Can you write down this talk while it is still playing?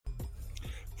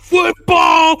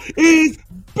Football is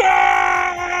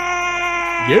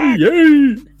back! Yay,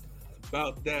 yay!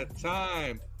 About that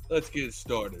time. Let's get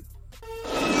started.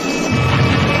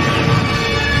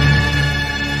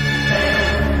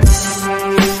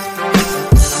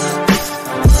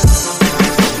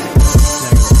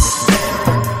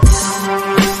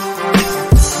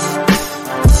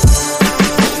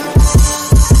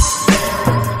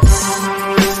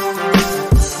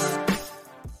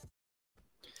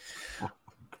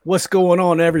 What's going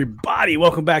on, everybody?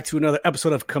 Welcome back to another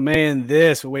episode of Command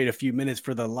This. We'll wait a few minutes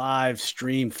for the live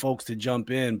stream folks to jump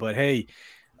in. But hey,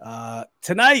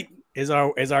 tonight is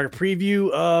our preview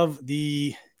of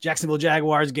the Jacksonville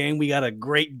Jaguars game. We got a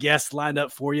great guest lined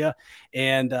up for you.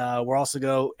 And we're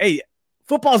also hey,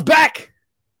 football's back.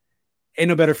 Ain't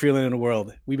no better feeling in the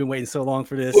world. We've been waiting so long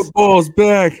for this. Football's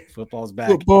back. Football's back.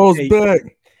 Football's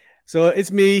back. So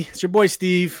it's me. It's your boy,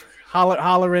 Steve.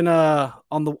 Hollering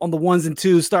on the ones and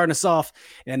twos, starting us off.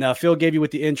 And Phil gave you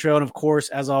with the intro. And of course,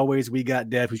 as always, we got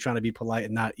Dev, who's trying to be polite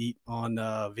and not eat on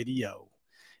video.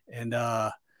 And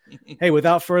hey,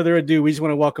 without further ado, we just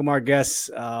want to welcome our guests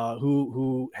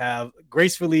who have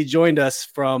gracefully joined us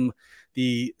from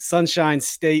the Sunshine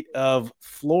State of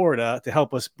Florida to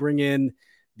help us bring in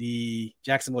the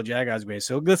Jacksonville Jaguars game.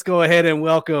 So let's go ahead and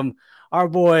welcome our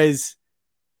boys,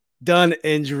 Dunn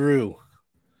and Drew.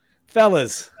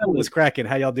 Fellas, what's cracking?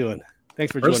 How y'all doing?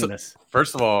 Thanks for joining us.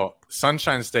 First of all,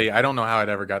 Sunshine State, I don't know how it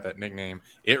ever got that nickname.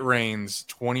 It rains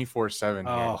 24/7 here.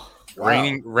 Oh,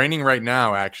 wow. Raining right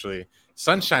now, actually.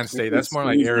 Sunshine State, that's more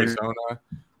like Arizona.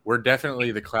 We're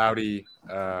definitely the cloudy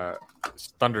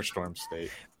thunderstorm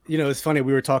state. You know, it's funny.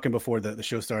 We were talking before the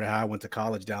show started how I went to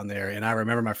college down there, and I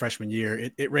remember my freshman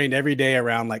year, it rained every day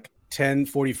around like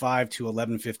 10:45 to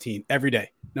 11:15 every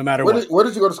day, no matter what. Where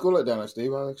did you go to school at down there,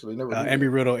 Steve? I actually never.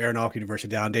 Embry-Riddle Aeronautical University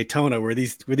down in Daytona, where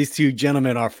these two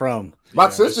gentlemen are from. My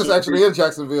sister's actually in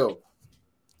Jacksonville.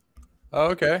 Oh,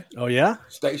 okay. Oh yeah,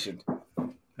 stationed.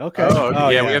 Okay.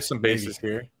 Yeah, we have some bases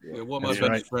here. Yeah, one of my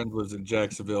best friends lives in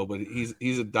Jacksonville, but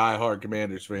he's a diehard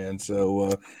Commanders fan,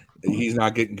 so he's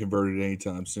not getting converted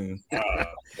anytime soon.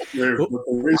 There's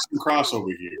some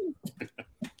crossover here.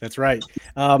 That's right.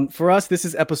 For us, this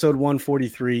is episode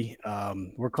 143.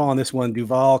 We're calling this one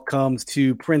Duval Comes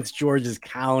to Prince George's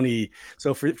County.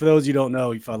 So for those you don't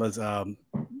know, you fellas, our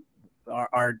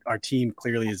team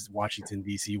clearly is Washington,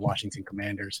 D.C., Washington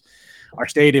Commanders. Our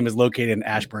stadium is located in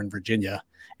Ashburn, Virginia.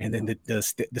 And then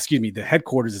the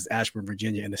headquarters is Ashburn,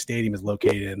 Virginia, and the stadium is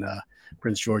located in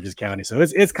Prince George's County. So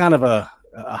it's kind of a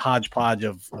hodgepodge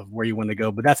of where you want to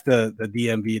go. But that's the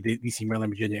DMV, the D.C.,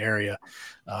 Maryland, Virginia area.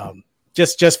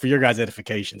 Just for your guys'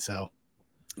 edification. So,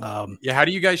 yeah. How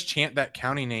do you guys chant that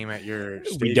county name at your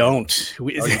stadium? We don't.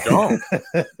 You don't.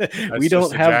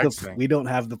 We don't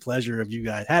have the pleasure of you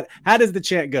guys. How does the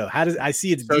chant go? How does I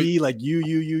see it's D like you.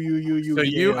 So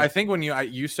you, I think when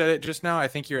you said it just now, I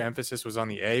think your emphasis was on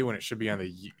the A when it should be on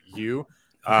the U.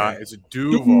 It's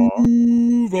Duval.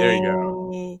 There you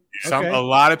go. A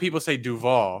lot of people say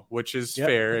Duval, which is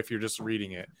fair if you're just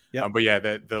reading it. Yep. But yeah,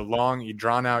 the long, you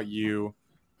drawn out U.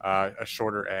 A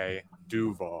shorter A,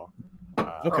 Duval.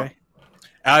 Okay.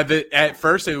 At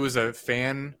first, it was a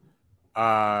fan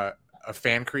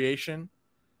creation,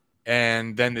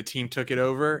 and then the team took it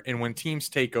over. And when teams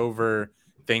take over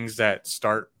things that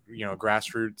start,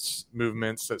 grassroots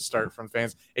movements that start from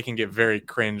fans, it can get very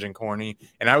cringe and corny.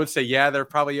 And I would say, yeah, they're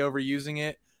probably overusing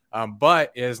it,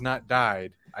 but it has not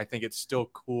died. I think it's still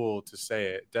cool to say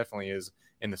it. Definitely is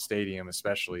in the stadium,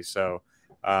 especially. So.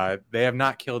 They have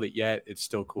not killed it yet. It's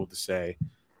still cool to say.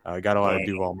 Got a lot of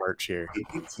Duval merch here.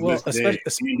 Well,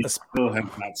 still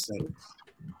have not said it.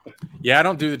 Yeah, I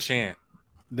don't do the chant.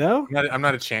 No? I'm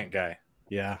not a chant guy.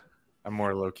 Yeah. I'm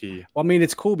more low key. Well, I mean,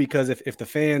 it's cool because if the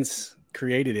fans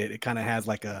created it, it kind of has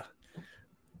like a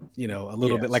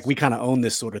little bit like we kind of own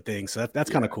this sort of thing. So that's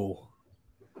kind of cool.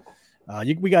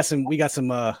 We got some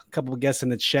couple of guests in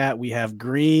the chat. We have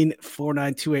Green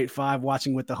 49285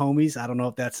 watching with the homies. I don't know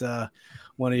if that's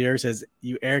one of yours. Says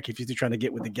you, Eric, if you're still trying to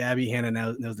get with the Gabby, Hannah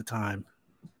knows the time.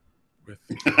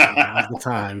 Now's the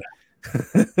time.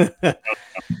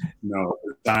 No,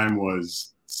 the time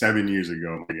was 7 years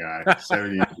ago, my guy.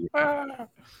 7 years ago.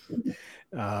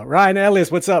 Ryan Ellis,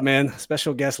 what's up, man?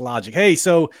 Special guest Logic. Hey,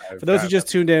 so for those who just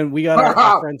tuned in, we got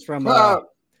our friends from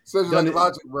says you like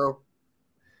Logic, bro.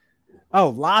 Oh,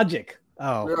 Logic.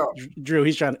 Oh, yeah. Drew,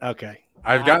 he's trying. Okay,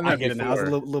 I've gotten that before. It now. I was a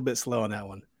little bit slow on that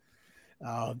one.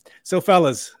 So,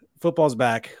 fellas, football's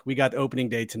back. We got opening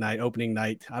day tonight, opening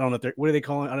night. I don't know if what are they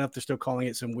calling? I don't know if they're still calling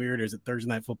it some weird, or is it Thursday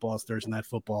night football? It's Thursday night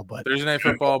football, but Thursday night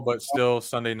football, but still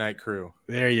Sunday night crew.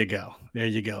 There you go.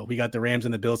 We got the Rams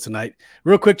and the Bills tonight.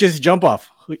 Real quick, just jump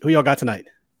off. Who y'all got tonight?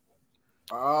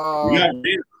 We got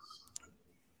Rams.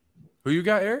 Who you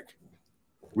got, Eric?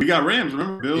 We got Rams.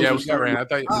 Remember, Bills. Yeah, are we got starting- Rams.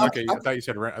 I thought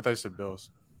you said Bills.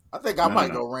 I think I might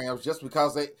No. go Rams just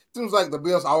because it seems like the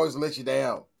Bills always let you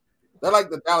down. They're like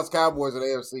the Dallas Cowboys of the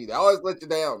AFC. They always let you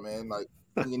down, man. Like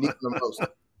when you need them the most.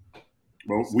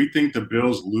 Well, we think the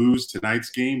Bills lose tonight's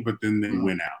game, but then they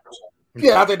win out.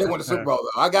 Yeah, I think they win the Super Bowl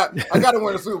though. I got to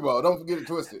win the Super Bowl. Don't get it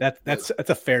twisted. That's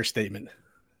a fair statement.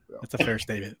 That's a fair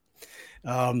statement.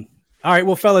 All right,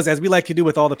 well, fellas, as we like to do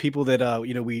with all the people that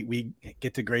we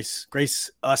get to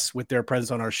grace us with their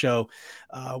presence on our show,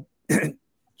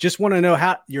 just want to know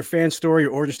how your fan story,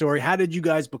 your origin story. How did you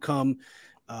guys become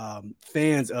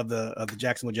fans of the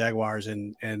Jacksonville Jaguars?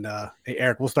 And hey,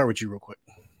 Eric, we'll start with you real quick.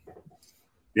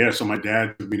 Yeah, so my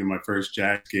dad took me to my first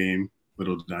Jags game.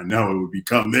 Little did I know it would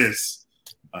become this,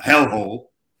 a hellhole.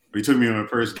 But he took me to my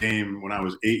first game when I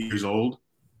was 8 years old.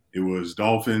 It was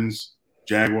Dolphins,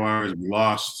 Jaguars. We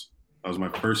lost. That was my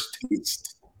first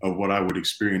taste of what I would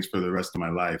experience for the rest of my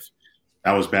life.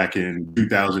 That was back in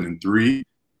 2003.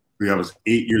 I was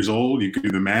 8 years old. You could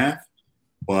do the math.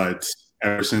 But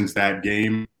ever since that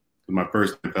game, it was my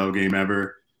first NFL game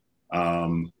ever.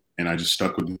 And I just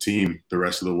stuck with the team the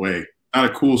rest of the way. Not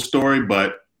a cool story,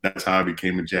 but that's how I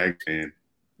became a Jag fan.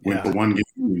 Went to one game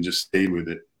and just stayed with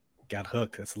it. Got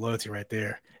hooked. That's loyalty right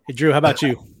there. Hey, Drew, how about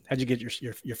you? How'd you get your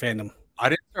fandom? I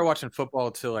didn't start watching football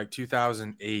until like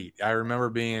 2008. I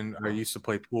remember I used to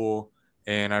play pool,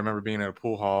 and I remember being at a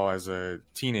pool hall as a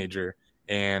teenager,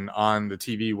 and on the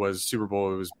TV was Super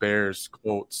Bowl. It was Bears,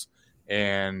 Colts,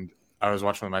 and I was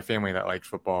watching with my family that liked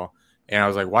football, and I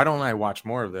was like, why don't I watch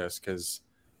more of this? Because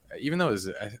even though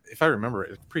if I remember,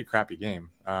 it's a pretty crappy game.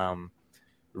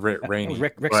 Rainy.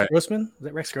 Rex Grossman? Was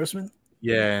that Rex Grossman?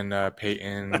 Yeah, and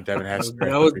Peyton, Devin Hester.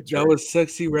 That was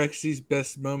Sexy Rexy's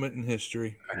best moment in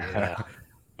history.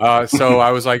 So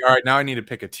I was like, all right, now I need to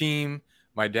pick a team.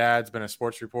 My dad's been a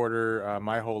sports reporter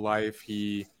my whole life.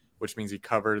 Which means he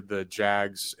covered the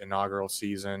Jags inaugural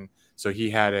season. So he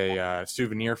had a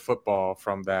souvenir football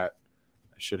from that.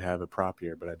 I should have a prop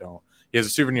here, but I don't. He has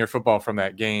a souvenir football from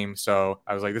that game. So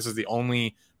I was like, this is the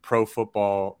only pro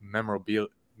football memorabilia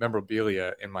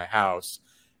in my house.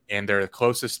 And they're the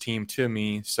closest team to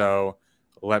me, so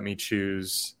let me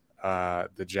choose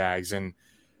the Jags. And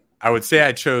I would say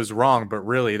I chose wrong, but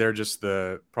really they're just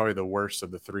probably the worst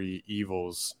of the three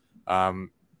evils,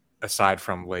 aside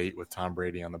from late with Tom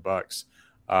Brady on the Bucs.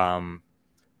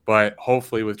 But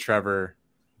hopefully with Trevor,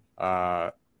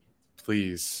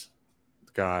 please,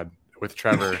 God, with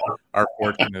Trevor, our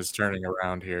fortune is turning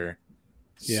around here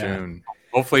soon.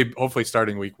 Hopefully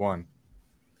starting week 1.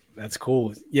 That's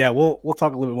cool. Yeah, we'll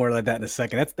talk a little bit more about that in a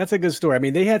second. That's a good story. I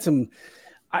mean, they had some.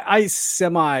 I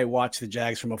semi watched the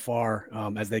Jags from afar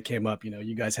as they came up. You know,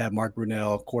 you guys have Mark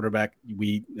Brunell, quarterback.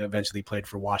 We eventually played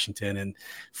for Washington, and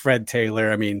Fred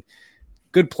Taylor. I mean,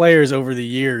 good players over the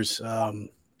years. Hall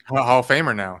of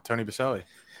Famer now, Tony Baselli.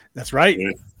 That's right.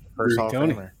 Yeah. First Hall of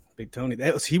Tony. Famer. Big Tony.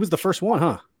 He was the first one,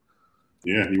 huh?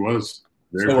 Yeah, he was.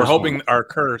 So we're hoping our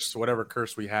curse, whatever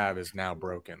curse we have, is now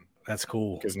broken. That's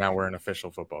cool. Because now we're an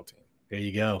official football team. There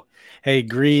you go. Hey,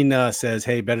 Green says,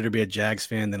 hey, better to be a Jags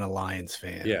fan than a Lions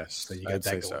fan. Yes, So you got I'd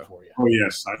that say going so. for you. Oh,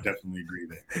 yes, I definitely agree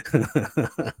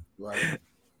there. Right.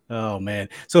 Oh, man.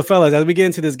 So, fellas, as we get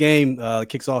into this game,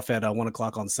 kicks off at 1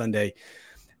 o'clock on Sunday.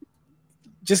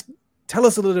 Just tell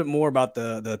us a little bit more about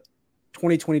the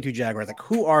 2022 Jaguars. Like,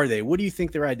 who are they? What do you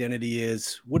think their identity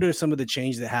is? What are some of the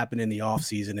changes that happened in the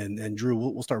offseason? And Drew,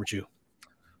 we'll start with you.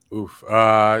 Oof.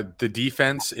 The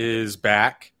defense is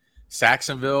back.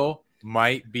 Saxonville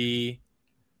might be.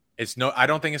 I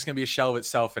don't think it's going to be a shell of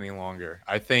itself any longer.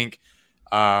 I think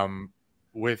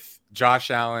with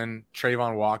Josh Allen,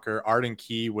 Trayvon Walker, Arden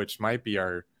Key, which might be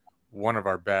one of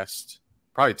our best,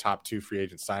 probably top 2 free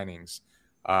agent signings.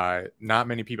 Not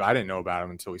many people. I didn't know about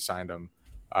him until we signed him.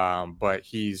 But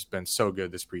he's been so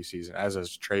good this preseason, as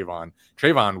is Trayvon.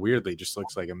 Trayvon weirdly just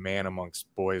looks like a man amongst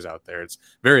boys out there. It's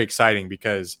very exciting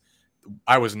because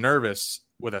I was nervous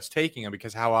with us taking him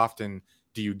because how often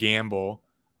do you gamble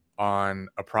on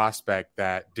a prospect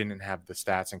that didn't have the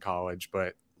stats in college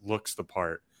but looks the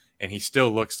part? And he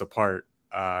still looks the part,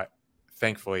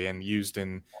 thankfully, and used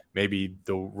in maybe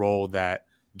the role that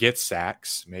gets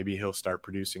sacks. Maybe he'll start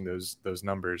producing those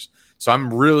numbers. So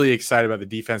I'm really excited about the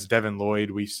defense. Devin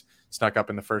Lloyd, we snuck up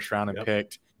in the first round and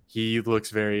picked. He looks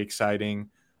very exciting.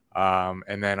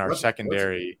 And then our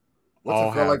secondary.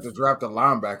 What's it feel like to draft a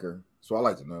linebacker? So I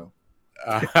like to know.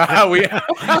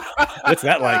 What's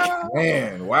that like?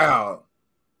 Man, wow.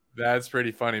 That's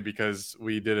pretty funny because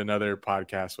we did another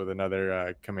podcast with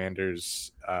another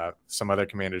Commanders, some other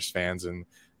Commanders fans, and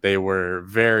they were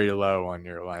very low on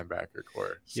your linebacker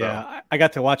core. So. Yeah, I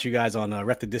got to watch you guys on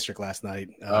Rep the District last night.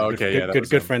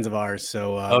 Good friends of ours.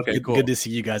 So cool. Good to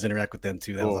see you guys interact with them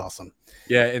too. That was awesome.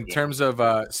 Yeah, in terms of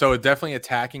so definitely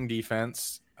attacking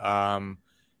defense,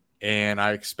 and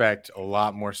I expect a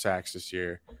lot more sacks this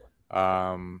year.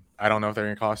 I don't know if they're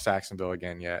going to call Saxonville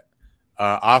again yet.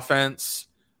 Offense,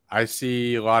 I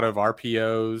see a lot of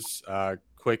RPOs,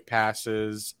 quick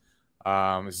passes.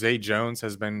 Zay Jones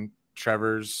has been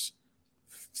Trevor's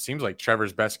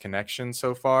best connection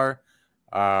so far,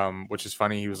 which is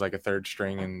funny. He was like a third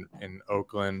string in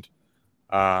Oakland.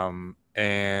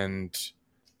 And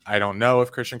I don't know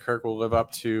if Christian Kirk will live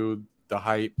up to the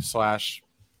hype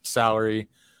 / salary.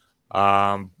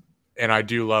 And I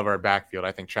do love our backfield.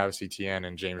 I think Travis Etienne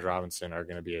and James Robinson are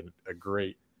going to be a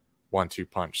great 1-2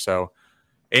 punch. So,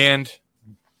 and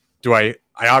I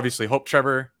obviously hope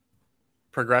Trevor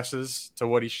progresses to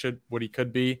what he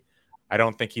could be. I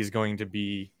don't think he's going to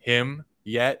be him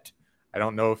yet. I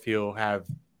don't know if he'll have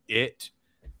it.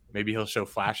 Maybe he'll show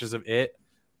flashes of it,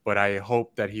 but I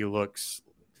hope that he looks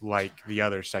like the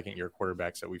other second-year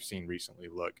quarterbacks that we've seen recently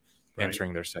look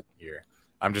entering their second year.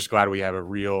 I'm just glad we have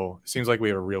seems like we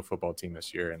have a real football team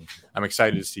this year, and I'm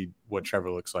excited to see what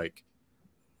Trevor looks like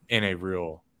in a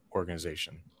real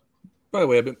organization. By the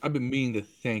way, I've been meaning to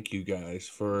thank you guys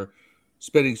for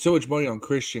spending so much money on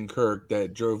Christian Kirk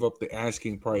that drove up the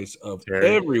asking price of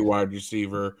every wide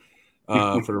receiver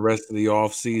for the rest of the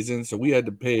offseason. So we had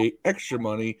to pay extra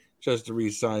money just to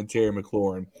re-sign Terry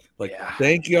McLaurin.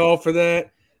 Thank you all for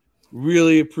that.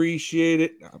 Really appreciate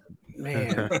it.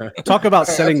 Man, talk about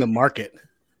setting the market.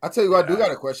 I tell you what, I do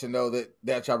got a question though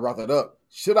that y'all brought that up.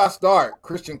 Should I start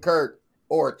Christian Kirk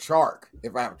or Chark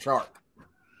if I have Chark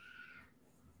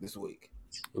this week?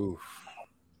 Oof.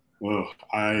 Well,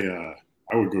 I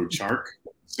would go Chark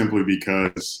simply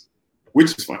because,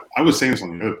 which is fun. I was saying this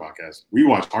on the other podcast. We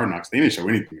watched Hard Knocks. They didn't show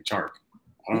anything with Chark.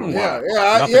 I don't know why.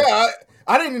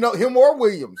 I didn't even know him or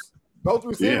Williams, both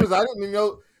receivers. I didn't even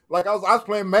know. Like I was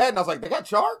playing Madden. I was like, they got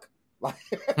Chark. Like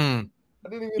I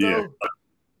didn't even know.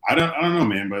 I don't know,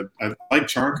 man. But I like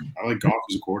Chark. I like Goff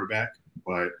as a quarterback,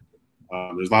 but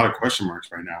there's a lot of question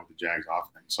marks right now with the Jags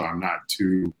offense. So I'm not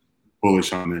too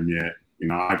bullish on them yet. You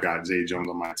know, I've got Zay Jones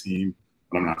on my team,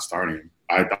 but I'm not starting him.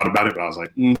 I thought about it, but I was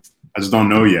like, I just don't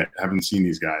know yet. I haven't seen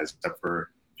these guys except for a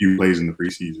few plays in the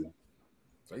preseason.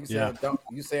 So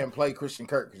you saying play Christian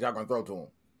Kirk because y'all gonna throw to him?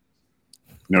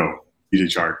 No, DJ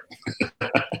Chark.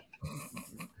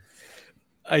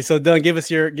 All right, so Doug, give us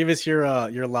your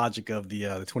logic of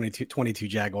the 22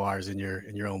 Jaguars in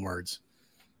your own words.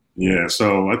 Yeah,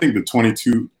 so I think the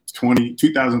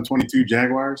 2022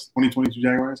 Jaguars,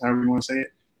 however you want to say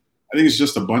it, I think it's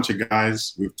just a bunch of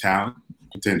guys with talent,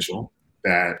 potential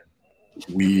that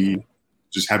we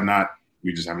just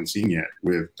haven't seen yet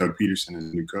with Doug Peterson as a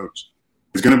new coach.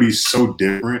 It's going to be so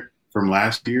different from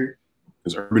last year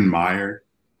because Urban Meyer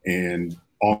and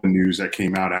all the news that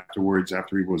came out afterwards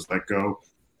after he was let go,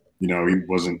 you know, he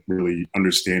wasn't really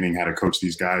understanding how to coach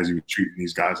these guys. He was treating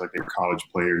these guys like they were college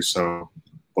players. So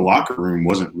the locker room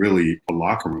wasn't really a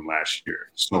locker room last year.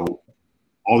 So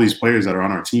all these players that are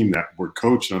on our team that were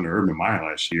coached under Urban Meyer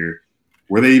last year,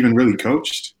 were they even really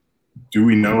coached? Do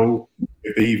we know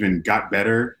if they even got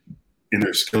better in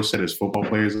their skill set as football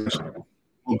players last year?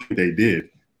 I don't think they did.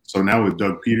 So now with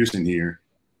Doug Peterson here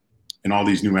and all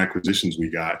these new acquisitions we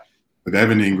got, with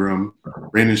Evan Ingram,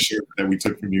 Brandon Scherff that we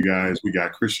took from you guys, we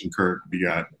got Christian Kirk, we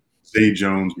got Zay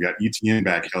Jones, we got Etienne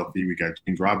back healthy, we got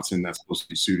James Robinson that's supposed to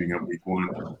be suiting up week 1.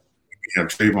 We have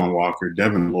Trayvon Walker,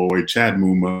 Devin Lloyd, Chad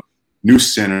Muma, new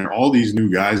center, all these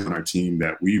new guys on our team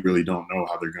that we really don't know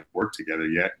how they're going to work together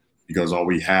yet because all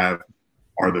we have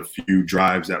are the few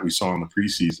drives that we saw in the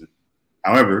preseason.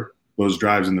 However, those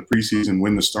drives in the preseason,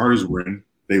 when the starters were in,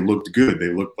 they looked good.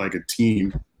 They looked like a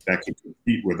team that could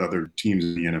compete with other teams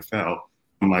in the NFL,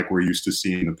 unlike we're used to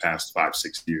seeing in the past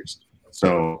 5-6 years.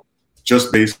 So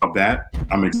just based off that,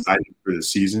 I'm excited for the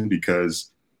season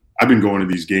because I've been going to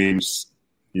these games,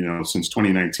 you know, since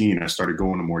 2019. I started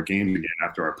going to more games again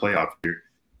after our playoff year.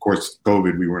 Of course,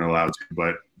 COVID, we weren't allowed to,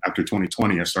 but after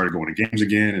 2020, I started going to games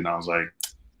again, and I was like,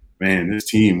 man, this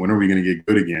team, when are we going to get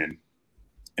good again?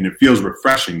 And it feels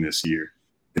refreshing this year.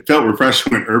 It felt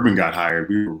refreshing when Urban got hired.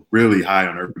 We were really high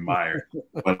on Urban Meyer.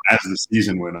 But as the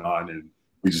season went on and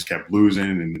we just kept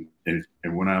losing, and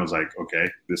when I was like, okay,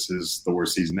 this is the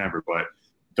worst season ever. But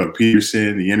Doug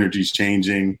Peterson, the energy's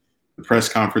changing. The press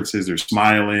conferences, they're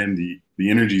smiling. The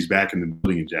energy's back in the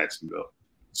building in Jacksonville.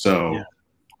 So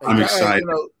I'm excited. You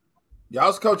know,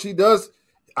 y'all's coach,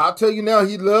 I'll tell you now,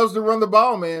 he loves to run the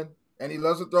ball, man. And he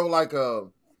loves to throw like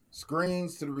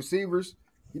screens to the receivers.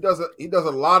 He does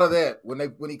a lot of that when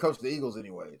he coached the Eagles,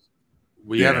 anyways.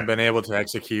 We haven't been able to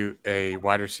execute a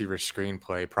wide receiver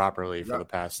screenplay properly for the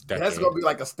past decade. That's going to be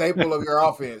like a staple of your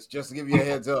offense, just to give you a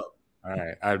heads up. All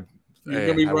right. You're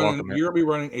going to be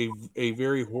running a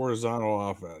very horizontal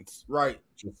offense. Right.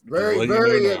 Very.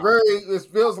 It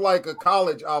feels like a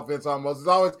college offense almost.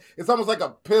 It's almost like a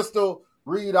pistol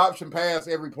read option pass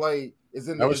every play is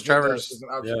in. That was Trevor's.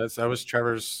 That was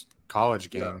Trevor's college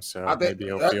game. Yeah. So I think maybe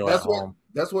he'll feel at home.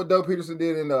 That's what Doug Peterson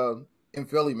did in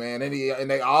Philly, man, and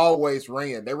they always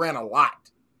ran. They ran a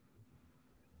lot.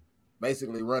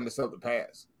 Basically, run to sub the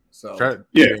pass. So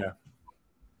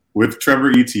with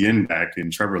Trevor Etienne back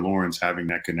and Trevor Lawrence having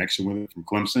that connection with it from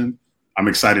Clemson, I'm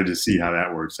excited to see how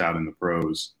that works out in the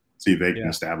pros. See if they can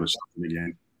establish something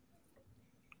again.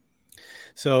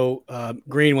 So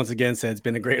Green once again said it's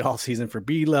been a great offseason for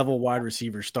B-level wide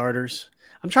receiver starters.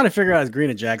 I'm trying to figure out is Green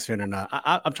a Jags fan or not.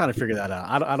 I'm trying to figure that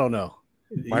out. I don't know.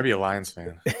 Might be a Lions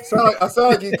fan. I sound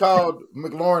like he called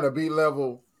McLaurin a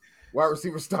B-level wide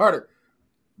receiver starter.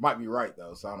 Might be right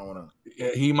though, so I don't want to.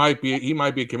 Yeah, he might be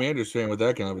a Commanders fan with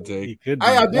that kind of a take. He could be.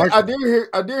 I did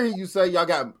hear you say y'all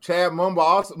got Chad Mumba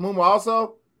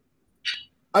also.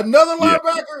 Another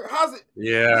linebacker. How's it?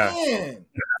 Yeah. Man.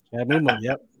 Chad Mumba.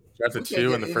 Yep. Drafted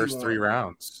 2 in the first 3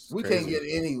 rounds. We can't get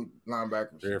any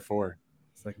linebackers. 3 or 4.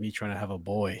 It's like me trying to have a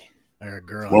boy or a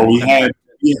girl. Well, we had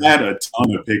a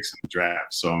ton of picks in the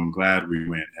draft, so I'm glad we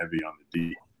went heavy on the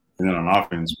D. And then on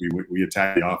offense, we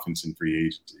attacked the offense in free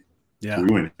agency. Yeah, so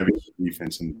we went heavy on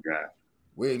defense in the draft.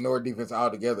 We ignored defense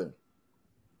altogether.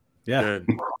 Yeah, good.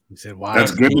 You said, "Wow,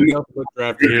 that's good."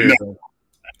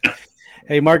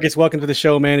 Hey, Marcus, welcome to the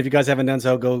show, man. If you guys haven't done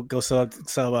so, go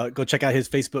check out his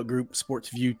Facebook group, Sports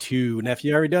View 2. And if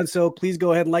you already done so, please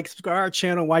go ahead and subscribe to our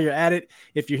channel while you're at it.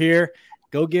 If you're here,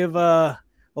 go give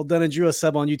Old Dunn and Drew a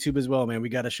sub on YouTube as well, man. We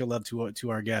got to show love to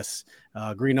our guests.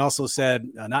 Green also said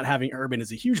not having Urban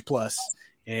is a huge plus,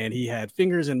 and he had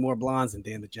fingers and more blondes than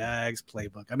Dan the Jags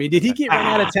playbook. I mean, did he get run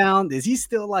out of town? Is he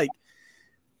still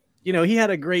he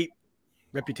had a great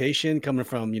reputation coming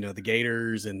from the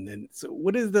Gators, and so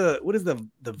what is the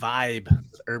vibe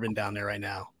with Urban down there right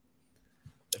now?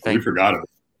 We forgot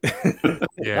it.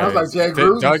 I was like Jay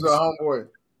Cruz is a homeboy.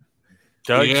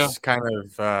 Doug's kind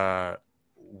of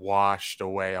washed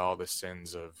away all the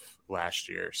sins of last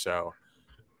year, so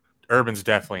Urban's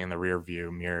definitely in the rear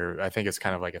view mirror. I think it's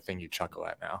kind of like a thing you chuckle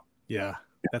at now. Yeah,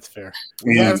 that's fair.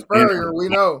 We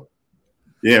know.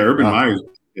 Yeah, Urban Meyer's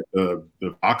at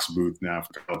the Fox booth now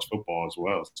for college football as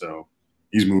well. So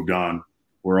he's moved on.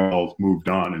 We're all moved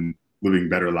on and living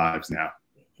better lives now.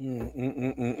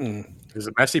 It was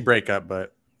a messy breakup,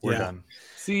 but we're done.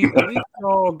 See, we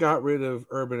all got rid of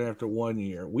Urban after 1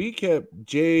 year. We kept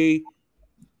Jay,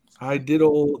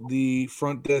 the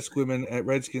front desk women at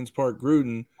Redskins Park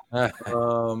Gruden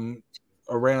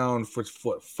around for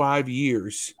 5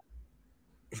 years,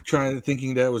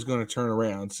 thinking that was going to turn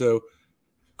around. So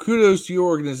kudos to your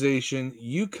organization.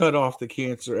 You cut off the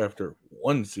cancer after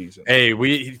 1 season.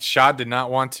 Hey, Shad did not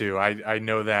want to. I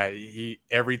know that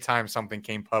every time something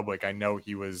came public, I know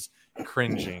he was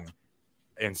cringing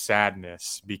in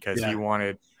sadness because he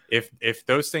wanted. If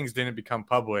those things didn't become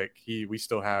public, we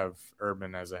still have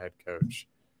Urban as a head coach.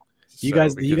 Do you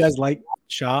guys like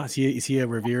Shaw? Is he a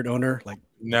revered owner?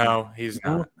 No, he's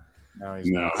not. No, he's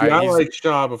not. See, I like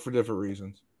Shaw, but for different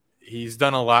reasons. He's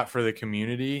done a lot for the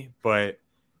community, but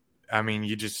I mean,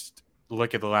 you just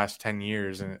look at the last 10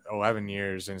 years and 11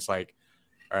 years, and it's like,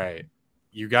 all right,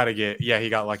 you got to get. Yeah, he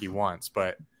got lucky once,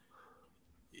 but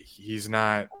he's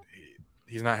not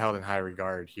held in high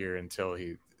regard here until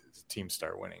his teams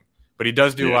start winning. But he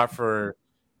does do a lot for.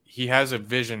 He has a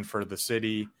vision for the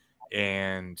city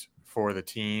and for the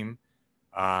team,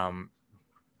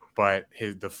 but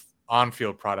the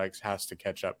on-field products has to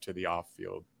catch up to the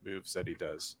off-field moves that he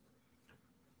does.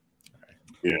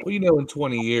 Yeah. Well, in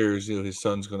 20 years, his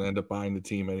son's going to end up buying the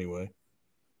team anyway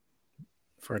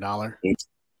for $1.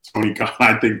 Tony Khan,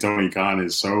 I think Tony Khan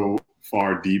is so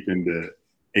far deep into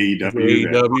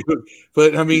AEW.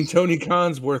 But I mean, Tony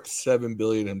Khan's worth $7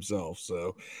 billion himself,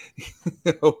 so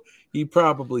he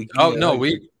probably. Oh no,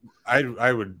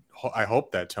 I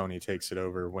hope that Tony takes it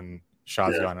over when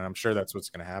Shad's gone, and I'm sure that's what's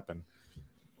going to happen.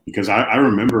 Because I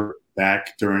remember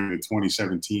back during the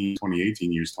 2017,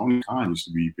 2018 years, Tony Khan used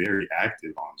to be very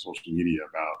active on social media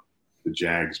about the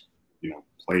Jags,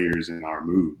 players and our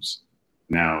moves.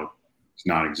 Now it's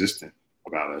non-existent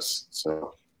about us.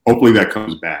 So hopefully that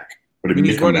comes back. But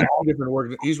he's running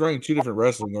he's running 2 different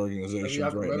wrestling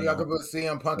organizations maybe I could put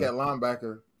CM Punk at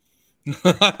linebacker.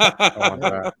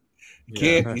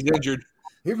 Can't. He's injured.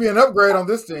 He'd be an upgrade on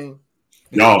this team.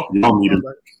 Y'all need him.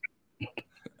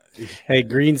 Hey,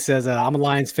 Green says, I'm a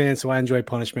Lions fan, so I enjoy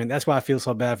punishment. That's why I feel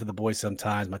so bad for the boys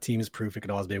sometimes. My team is proof it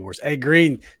could always be worse. Hey,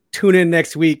 Green, tune in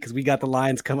next week because we got the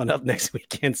Lions coming up next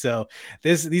weekend. So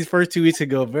these first 2 weeks could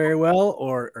go very well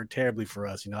or terribly for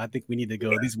us. I think we need to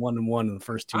go at least 1-1 in the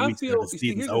first 2 weeks of the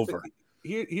season's over.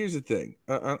 Here's the thing.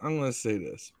 I'm going to say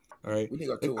this. All right.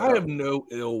 I have no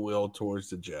ill will towards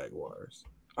the Jaguars.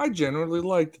 I generally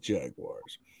like the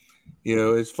Jaguars.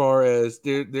 As far as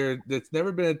there's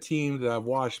never been a team that I've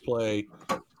watched play.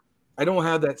 I don't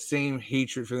have that same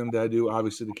hatred for them that I do,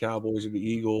 obviously, the Cowboys or the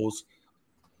Eagles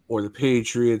or the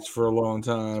Patriots for a long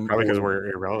time. Probably because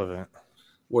we're irrelevant.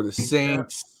 Or the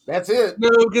Saints. That's it. No,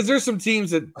 because there's some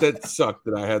teams that suck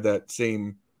that I have that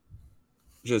same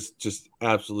just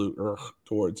absolute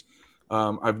towards.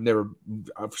 I've never,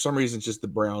 for some reason, just the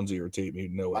Browns irritate me.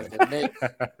 No way.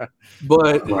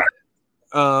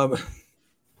 But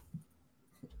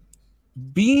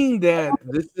being that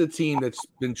this is a team that's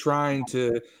been trying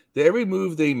to, that every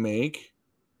move they make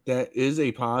that is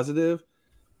a positive,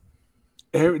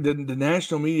 the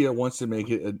national media wants to make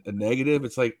it a negative.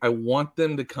 It's like I want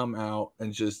them to come out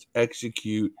and just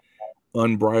execute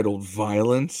unbridled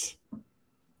violence.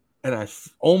 And I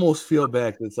almost feel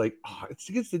bad. It's like, it's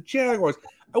against the Jaguars.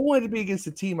 I wanted to be against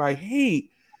the team I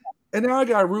hate. And now I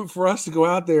got to root for us to go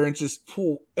out there and just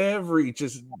pull every,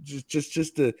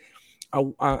 I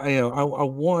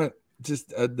want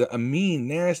just a mean,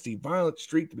 nasty, violent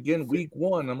streak to begin week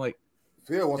one. I'm like,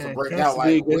 Phil wants to break out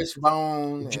like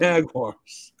Wishbone.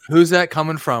 Jaguars. Who's that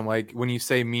coming from? Like when you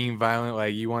say mean, violent,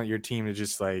 like you want your team to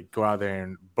just like go out there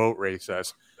and boat race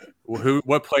us.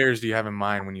 What players do you have in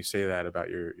mind when you say that about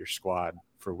your squad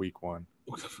for week one?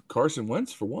 Carson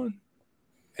Wentz for one.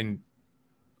 And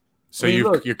so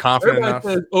you're confident enough?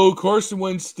 Says, Carson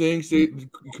Wentz stinks. The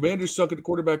Commanders suck at the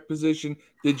quarterback position.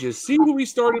 Did you see who we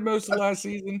started most of last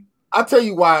season? I'll tell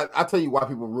you why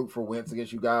people root for Wentz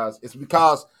against you guys. It's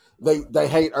because they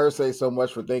hate Irsay so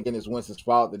much for thinking it's Wentz's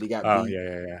fault that he got beat.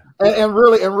 Yeah. And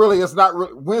really, it's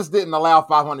not. Wentz didn't allow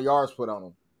 500 yards put on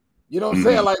him. You know what I'm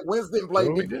saying? Like Wentz didn't play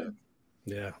defense.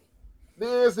 Yeah.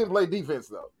 Wentz didn't play defense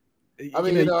though. I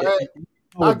mean,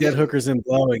 dead hookers and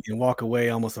blowing and walk away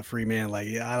almost a free man. Like,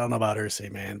 I don't know about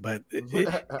Irsay, man, but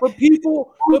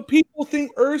people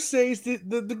think Irsay's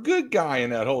the good guy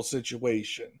in that whole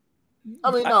situation.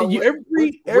 I mean, no.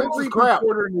 Every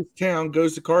reporter in this town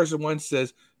goes to Carson Wentz,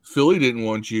 says Philly didn't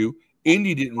want you,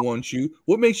 Indy didn't want you.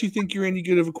 What makes you think you're any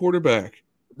good of a quarterback?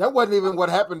 That wasn't even what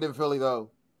happened in Philly, though.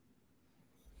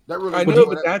 I know,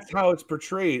 but that's how it's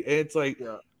portrayed. And it's like,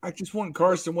 I just want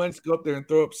Carson Wentz to go up there and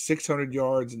throw up 600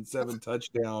 yards and 7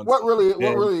 touchdowns. What really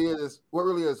is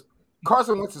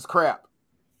Carson Wentz is crap.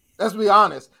 Let's be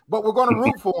honest. But we're going to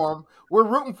root for him. We're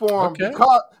rooting for him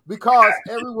because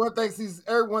everyone thinks he's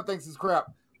crap.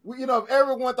 If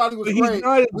everyone thought he was great,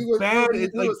 we would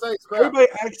say it's crap.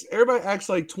 Everybody acts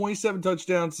like 27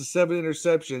 touchdowns to 7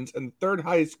 interceptions, and the third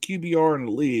highest QBR in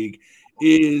the league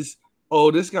is,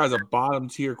 this guy's a bottom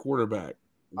tier quarterback.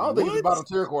 I don't think he's a bottom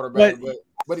tier quarterback,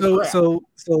 but he's crap.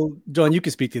 So John, you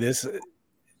can speak to this.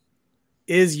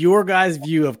 Is your guys'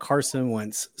 view of Carson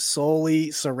Wentz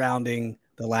solely surrounding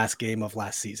the last game of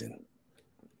last season?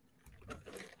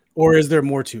 Or is there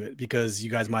more to it? Because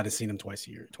you guys might have seen him twice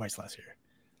last year.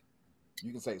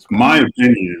 You can say it's my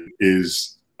opinion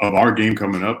is of our game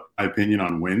coming up. My opinion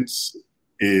on Wentz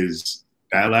is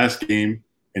that last game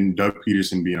and Doug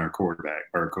Peterson being our quarterback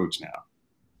or our coach now.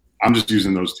 I'm just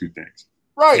using those two things.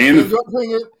 Right. And your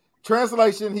opinion,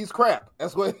 translation, he's crap.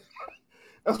 That's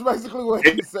basically what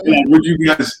he's saying. Yeah,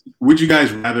 would you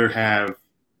guys rather have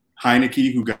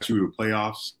Heineke, who got you to the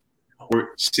playoffs, or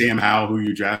Sam Howell, who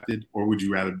you drafted, or would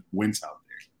you rather Wentz out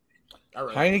there?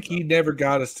 Heineke never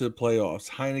got us to the playoffs.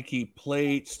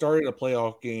 Heineke started a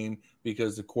playoff game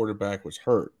because the quarterback was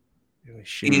hurt.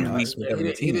 He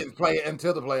didn't play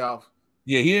until the playoff.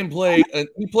 Yeah, he didn't play.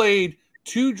 He played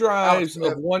 2 drives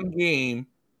of one game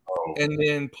and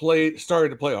then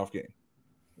started the playoff game.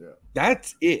 Yeah.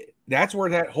 That's it. That's where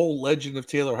that whole legend of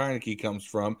Taylor Heineke comes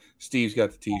from. Steve's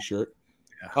got the T-shirt.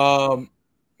 Yeah.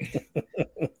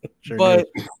 Sure but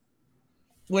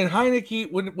when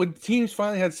Heineke, when teams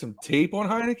finally had some tape on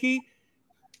Heineke,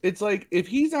 it's like if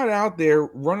he's not out there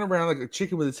running around like a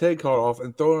chicken with his head cut off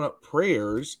and throwing up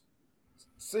prayers,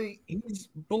 he's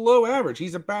below average.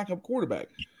 He's a backup quarterback.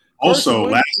 Also,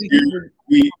 last year,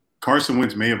 Carson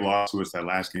Wentz may have lost to us that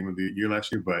last game of the year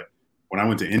last year, but when I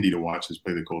went to Indy to watch us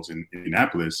play the Colts in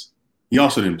Indianapolis, he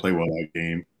also didn't play well that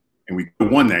game, and we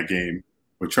won that game.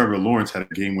 But Trevor Lawrence had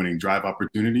a game-winning drive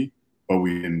opportunity, but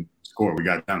we didn't score. We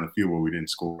got down the field where we didn't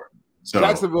score. So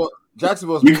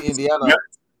Jacksonville's beating Indiana.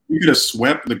 We could have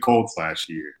swept the Colts last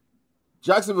year,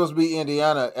 Jacksonville's beat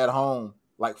Indiana at home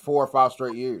like 4 or 5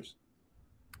 straight years.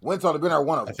 Wentz only been there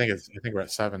one of them. I think we're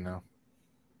at 7 now.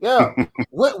 Yeah,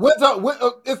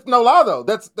 it's no lie though.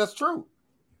 That's true.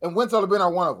 And Wentz only been there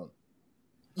one of them.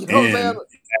 You know what I'm saying?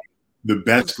 The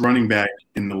best running back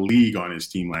in the league on his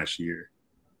team last year.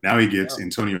 Now he gets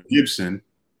Antonio Gibson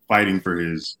fighting for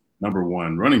his number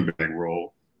 1 running back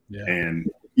role, and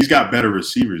he's got better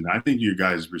receivers. And I think you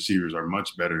guys' receivers are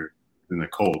much better than the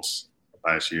Colts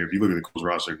last year. If you look at the Colts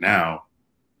roster now,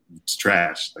 it's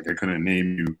trash. Like I couldn't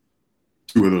name you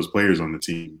 2 of those players on the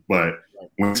team. But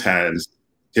Wentz has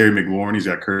Terry McLaurin, he's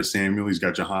got Curtis Samuel, he's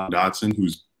got Jahan Dotson,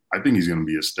 who's I think he's going to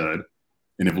be a stud.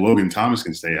 And if Logan Thomas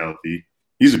can stay healthy,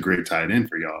 he's a great tight end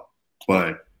for y'all.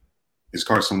 But is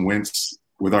Carson Wentz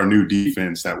with our new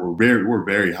defense that we're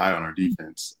very high on our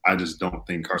defense? I just don't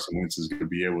think Carson Wentz is going to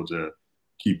be able to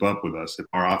keep up with us if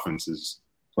our offense is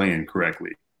playing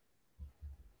correctly.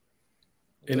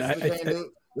 And this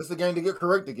is the game to get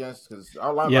correct against because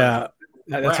our line. Yeah,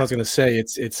 that's what I was going to say.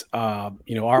 It's our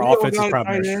offense is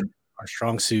probably our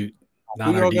strong suit,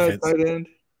 not our defense.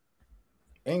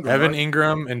 Evan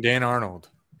Ingram and Dan Arnold.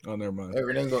 Oh, never mind.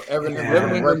 Evan Ingram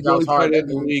the only in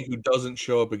the league who doesn't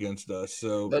show up against us.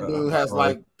 So that dude has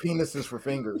like penises for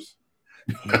fingers.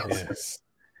 Yes.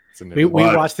 We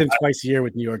watched him twice a year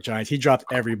with New York Giants. He dropped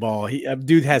every ball.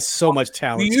 Dude has so much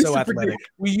talent, so athletic.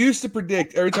 We used to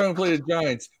predict every time we played the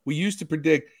Giants. We used to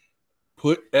predict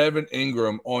put Evan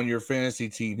Ingram on your fantasy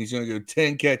team. He's going to go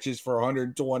 10 catches for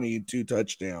 120 and 2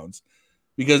 touchdowns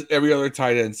because every other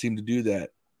tight end seemed to do that.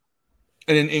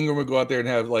 And then Ingram would go out there and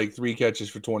have like 3 catches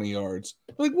for 20 yards.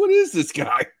 Like, what is this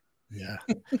guy? Yeah.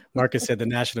 Marcus said the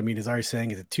national media is already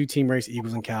saying it's a 2-team race,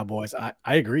 Eagles and Cowboys. I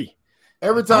agree.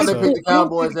 Every time they pick the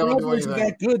Cowboys, they don't do anything.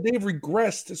 That good. They've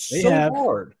regressed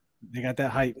hard. They got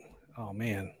that hype. Oh,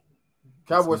 man.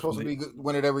 Cowboys supposed to be good,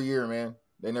 win it every year, man.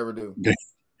 They never do.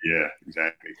 Yeah,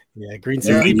 exactly. Yeah, Green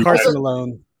said leave Carson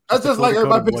alone. That's just like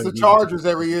everybody picks the Chargers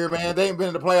every year, man. They ain't been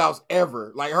in the playoffs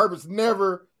ever. Like Herbert's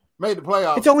never made the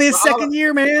playoffs. It's only his second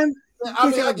year, man.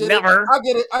 I get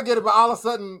it. But all of a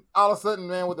sudden,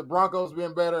 man, with the Broncos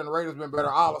being better and the Raiders being better,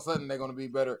 all of a sudden they're going to be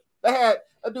better. That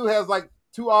dude has like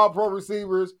 2 All-Pro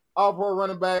receivers, All-Pro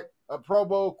running back, a Pro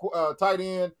Bowl tight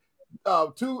end,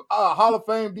 2 Hall of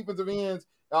Fame defensive ends,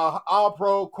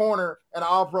 All-Pro corner, and an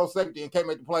All-Pro safety, and can't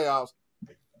make the playoffs.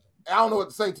 I don't know what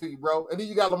to say to you, bro. And then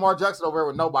you got Lamar Jackson over there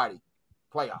with nobody.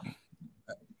 Playoffs.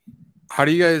 How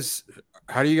do you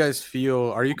guys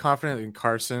feel? Are you confident in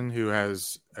Carson, who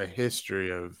has a history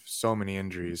of so many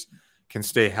injuries, can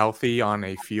stay healthy on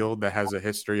a field that has a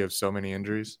history of so many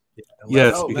injuries?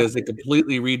 Yes, because they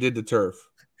completely redid the turf.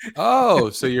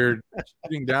 Oh, so you're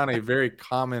shooting down a very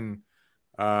common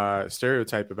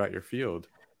stereotype about your field.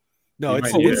 No,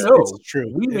 it's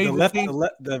true. We made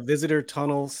the visitor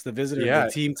tunnels, the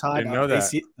team tied. I know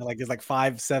that. Like it's like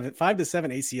 5 to 7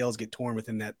 ACLs get torn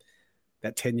within that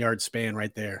 10-yard span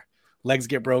right there. Legs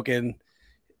get broken.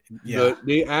 Yeah,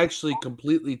 they actually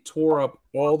completely tore up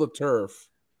all the turf.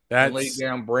 And laid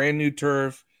down brand new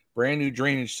turf, brand new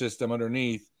drainage system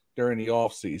underneath during the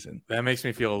off season. That makes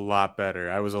me feel a lot better.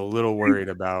 I was a little worried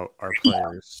about our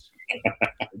players.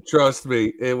 Trust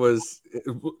me,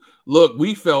 look,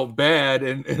 we felt bad,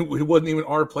 and it wasn't even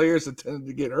our players that tended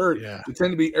to get hurt. Yeah. It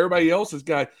tended to be everybody else's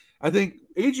guy. I think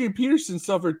Adrian Peterson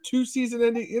suffered 2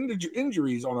 season-ending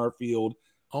injuries on our field.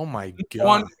 Oh my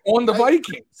god! On the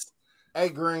Vikings. Hey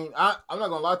Green, I'm not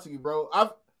gonna lie to you, bro. I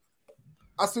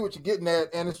see what you're getting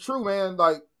at, and it's true, man.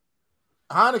 Like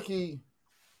Heineke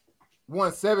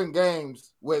won 7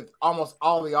 games with almost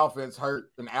all the offense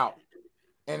hurt and out.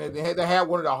 And they had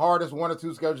one of the hardest 1 or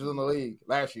 2 schedules in the league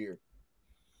last year.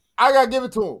 I got to give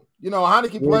it to him. You know,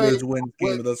 Heineke played with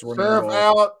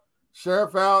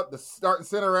Sheriff out, the starting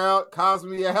center out,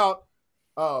 Cosme out,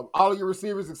 all of your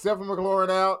receivers except for McLaurin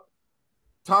out,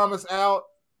 Thomas out,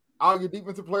 all your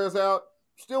defensive players out.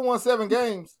 Still won 7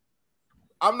 games.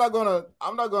 I'm not gonna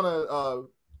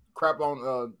crap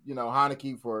on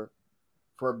Heineke for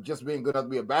just being good enough to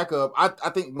be a backup. I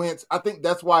think Wentz. I think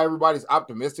that's why everybody's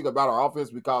optimistic about our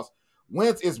offense, because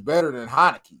Wentz is better than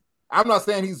Heineke. I'm not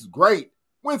saying he's great.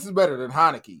 Wentz is better than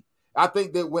Heineke. I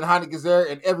think that when Heineke's there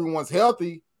and everyone's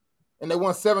healthy, and they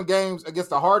won 7 games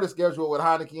against the hardest schedule with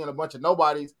Heineke and a bunch of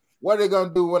nobodies, what are they going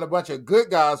to do when a bunch of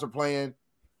good guys are playing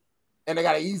and they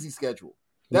got an easy schedule?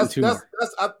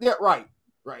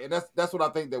 Right. And that's what I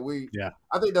think that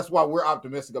I think that's why we're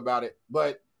optimistic about it.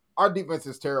 But our defense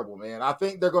is terrible, man. I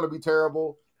think they're going to be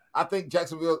terrible. I think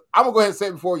Jacksonville. I'm gonna go ahead and say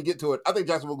it before you get to it. I think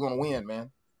Jacksonville's going to win, man.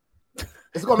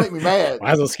 It's going to make me mad.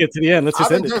 Might as well skip to the end. Let's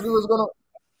just end it.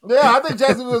 I think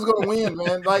Jacksonville's going to win,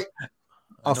 man. Like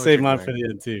I'll save mine for the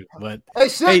end too. But they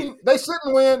shouldn't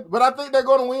win, but I think they're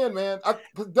going to win, man.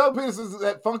 Doug Peterson's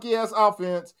that funky ass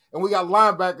offense, and we got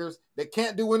linebackers that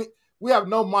can't do any. We have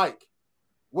no Mike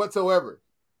whatsoever.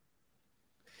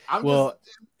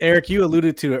 Eric, you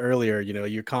alluded to it earlier. You know,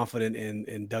 you're confident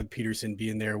in Doug Peterson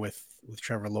being there with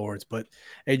Trevor Lawrence. But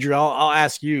hey, Drew, I'll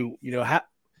ask you. You know,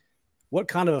 what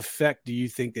kind of effect do you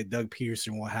think that Doug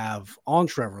Peterson will have on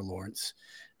Trevor Lawrence?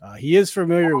 He is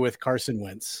familiar with Carson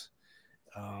Wentz.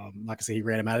 I'm not gonna say he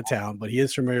ran him out of town, but he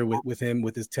is familiar with him,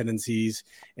 with his tendencies,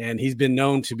 and he's been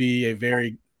known to be a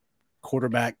very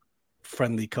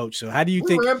quarterback-friendly coach. So, how do you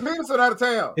think Peterson out of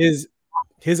town?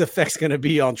 His effect's going to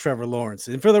be on Trevor Lawrence?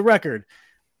 And for the record,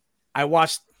 I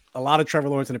watched a lot of Trevor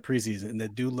Lawrence in the preseason, and the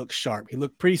dude looked sharp. He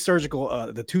looked pretty surgical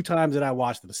the 2 times that I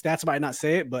watched him. The stats might not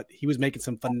say it, but he was making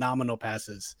some phenomenal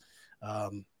passes.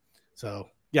 So,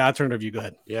 yeah, I'll turn it over to you. Go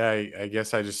ahead. Yeah, I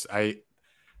guess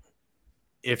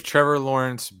if Trevor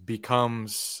Lawrence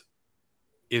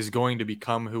is going to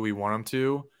become who we want him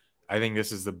to, I think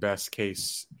this is the best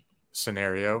case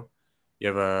scenario. You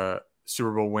have a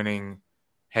Super Bowl winning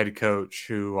head coach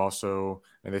who also,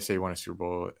 and they say he won a Super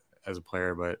Bowl as a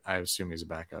player, but I assume he's a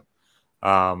backup.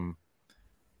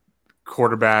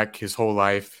 Quarterback his whole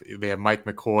life. They have Mike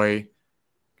McCoy,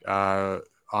 who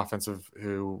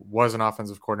was an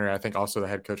offensive coordinator. I think also the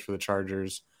head coach for the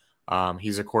Chargers.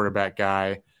 He's a quarterback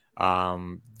guy.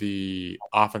 The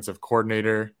offensive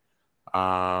coordinator.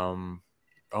 Oh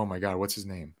my God, what's his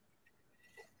name?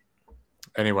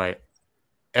 Anyway,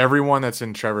 everyone that's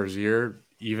in Trevor's ear,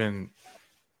 even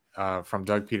from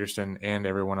Doug Peterson and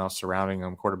everyone else surrounding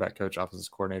him, quarterback coach,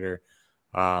 offensive coordinator,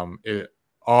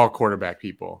 all quarterback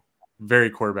people, very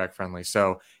quarterback friendly.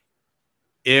 So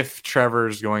if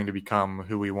Trevor's going to become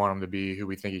who we want him to be, who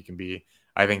we think he can be,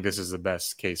 I think this is the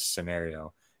best case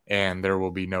scenario, and there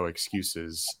will be no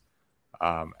excuses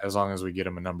as long as we get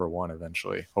him a number 1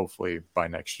 eventually, hopefully by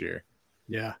next year.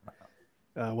 Yeah.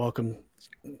 Welcome.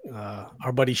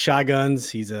 Our buddy Shotguns.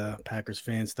 He's a Packers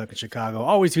fan stuck in Chicago.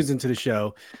 Always tunes into the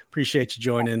show. Appreciate you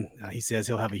joining. He says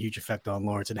he'll have a huge effect on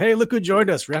Lawrence. And hey, look who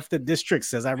joined us. Ref the District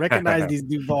says, I recognize these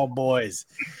Duval boys.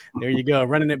 There you go.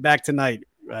 Running it back tonight.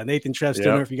 Nathan Trev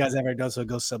Stimmer. If you guys haven't done so,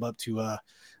 go sub up to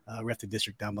Ref the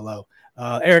District down below.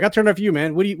 Eric, I'll turn it over to you,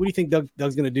 man. What do you think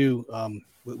Doug's going to do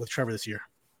with Trevor this year?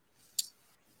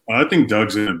 I think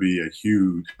Doug's going to be a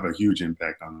huge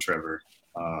impact on Trevor.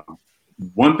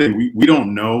 One thing we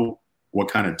don't know what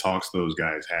kind of talks those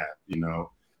guys have, you know,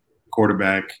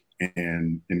 quarterback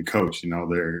and coach, you know,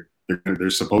 they're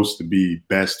supposed to be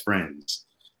best friends,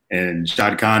 and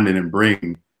Shad Khan didn't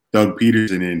bring Doug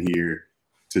Peterson in here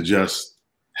to just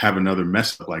have another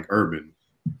mess up like Urban.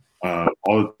 All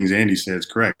the things Andy said is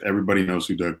correct. Everybody knows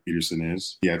who Doug Peterson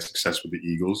is. He had success with the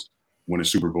Eagles, won a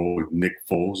Super Bowl with Nick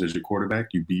Foles as your quarterback.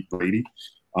 You beat Brady.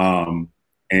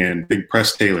 And Big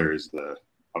Press Taylor is the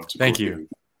Thank you.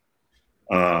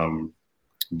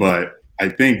 But I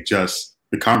think just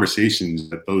the conversations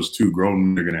that those two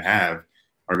grown men are going to have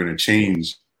are going to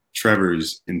change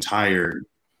Trevor's entire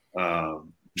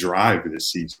drive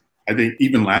this season. I think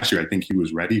even last year, I think he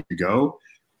was ready to go,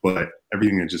 but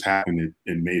everything that just happened,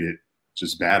 it made it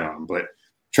just bad on him. But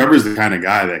Trevor's the kind of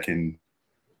guy that can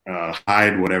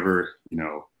hide whatever, you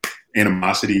know,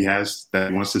 animosity he has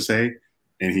that he wants to say,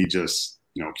 and he just,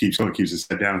 you know, keeps his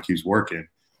head down, keeps working.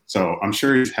 So I'm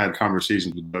sure he's had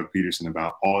conversations with Doug Peterson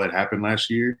about all that happened last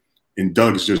year, and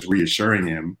Doug's just reassuring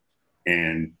him,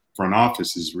 and front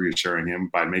office is reassuring him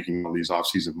by making all these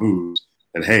offseason moves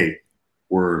that, hey,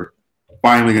 we're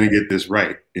finally going to get this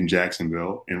right in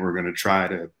Jacksonville, and we're going to try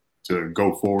to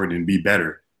go forward and be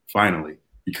better finally,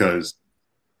 because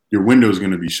your window is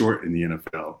going to be short in the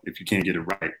NFL if you can't get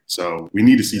it right. So we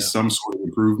need to see some sort of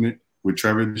improvement with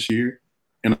Trevor this year,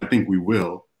 and I think we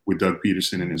will with Doug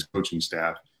Peterson and his coaching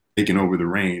staff taking over the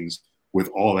reins with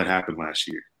all that happened last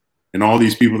year. And all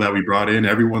these people that we brought in,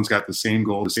 everyone's got the same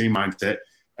goal, the same mindset.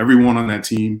 Everyone on that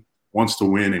team wants to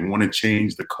win and want to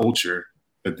change the culture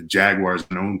that the Jaguars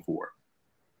are known for.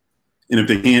 And if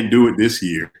they can't do it this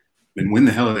year, then when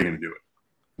the hell are they going to do it?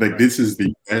 Like, this is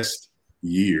the best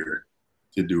year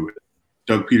to do it.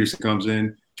 Doug Peterson comes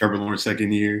in, Trevor Lawrence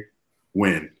second year,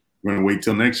 win. We're going to wait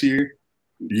till next year?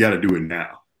 You got to do it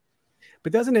now.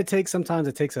 But doesn't it take, sometimes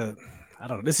it takes I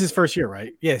don't know, this is his first year,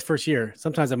 right? Yeah, it's first year.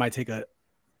 Sometimes it might take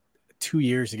 2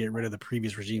 years to get rid of the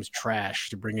previous regime's trash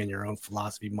to bring in your own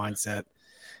philosophy, mindset.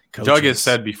 Coaches. Doug has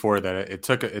said before that it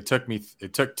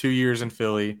took 2 years in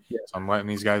Philly. Yeah. So I'm letting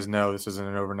these guys know this isn't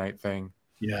an overnight thing.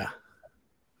 Yeah,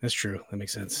 that's true. That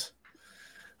makes sense.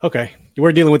 Okay.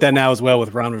 We're dealing with that now as well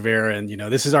with Ron Rivera. And,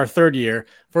 this is our third year.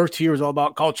 First 2 years was all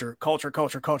about culture. Of course, we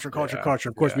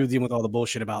were dealing with all the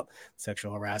bullshit about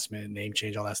sexual harassment, name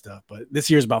change, all that stuff. But this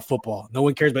year is about football. No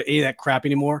one cares about any of that crap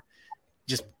anymore.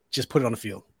 Just put it on the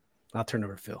field. I'll turn it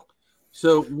over to Phil.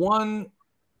 So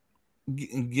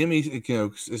give me,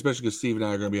 especially because Steve and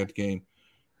I are going to be at the game,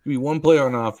 give me one player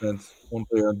on offense, one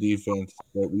player on defense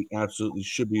that we absolutely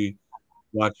should be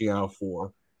watching out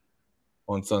for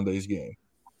on Sunday's game.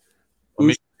 Who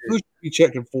should be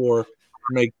checking for to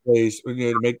make plays,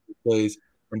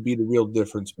 and be the real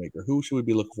difference maker? Who should we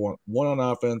be looking for? One on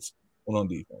offense, one on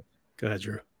defense. Go ahead,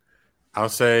 Drew. I'll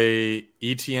say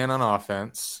ETN on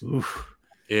offense. Oof.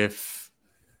 If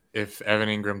Evan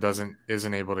Ingram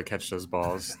isn't able to catch those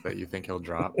balls that you think he'll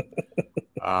drop,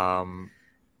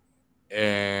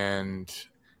 and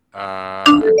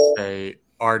I'd say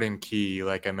Arden Key,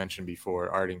 like I mentioned before,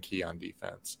 Arden Key on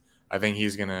defense. I think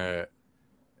he's gonna.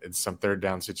 In some third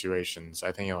down situations,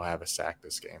 I think he'll have a sack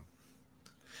this game.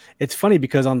 It's funny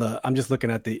because I'm just looking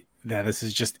at this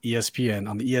is just ESPN.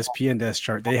 On the ESPN desk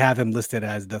chart, they have him listed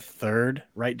as the third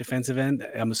right defensive end.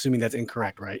 I'm assuming that's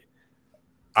incorrect, right?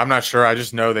 I'm not sure. I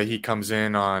just know that he comes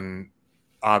in on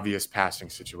obvious passing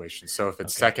situations. So if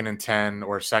it's 2nd and 10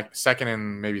 or second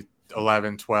and maybe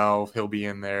 11, 12, he'll be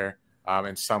in there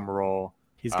in some role.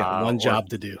 He's got one job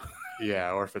to do.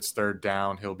 Yeah, or if it's third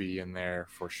down, he'll be in there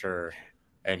for sure.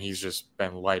 And he's just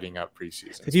been lighting up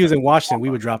preseason. If he was in Washington, we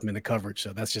would drop him into coverage.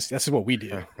 So that's just what we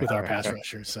do with our pass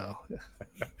rushers. So,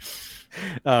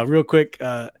 real quick,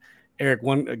 Eric,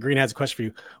 Green has a question for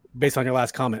you based on your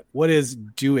last comment. What is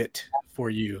do it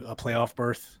for you? A playoff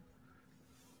berth?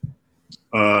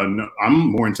 No,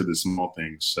 I'm more into the small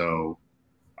things. So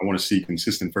I want to see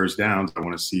consistent first downs. I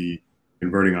want to see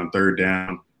converting on third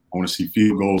down. I want to see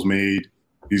field goals made.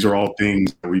 These are all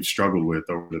things that we've struggled with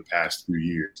over the past few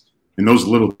years. And those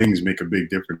little things make a big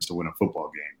difference to win a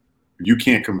football game. If you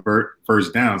can't convert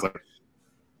first downs, like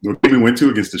the game we went to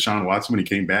against Deshaun Watson when he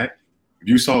came back, if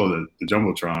you saw the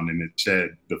Jumbotron and it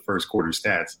said the first quarter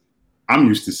stats, I'm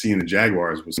used to seeing the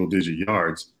Jaguars with single-digit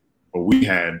yards, but we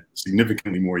had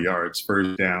significantly more yards,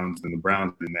 first downs than the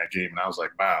Browns in that game. And I was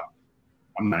like, wow,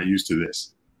 I'm not used to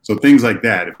this. So things like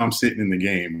that, if I'm sitting in the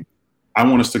game, I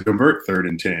want us to convert 3rd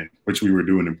and 10, which we were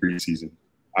doing in preseason.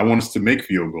 I want us to make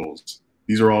field goals.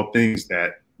 These are all things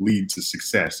that lead to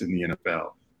success in the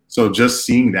NFL. So just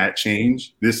seeing that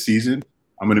change this season,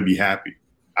 I'm going to be happy.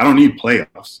 I don't need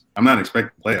playoffs. I'm not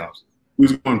expecting playoffs.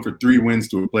 Who's going for 3 wins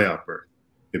to a playoff berth?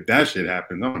 If that shit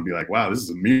happens, I'm going to be like, wow, this is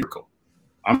a miracle.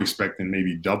 I'm expecting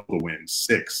maybe double the wins,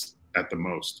 6 at the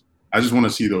most. I just want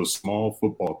to see those small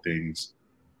football things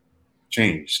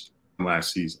changed from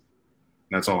last season.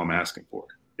 That's all I'm asking for,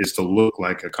 is to look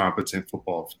like a competent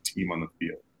football team on the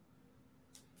field.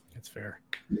 That's fair.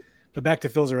 But back to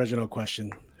Phil's original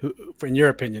question. In your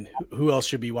opinion, who else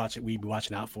should we be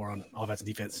watching out for on offense and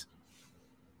defense?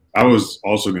 I was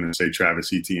also going to say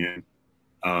Travis Etienne.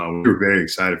 We were very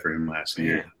excited for him last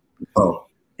year. Oh,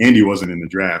 Andy wasn't in the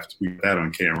draft. We got that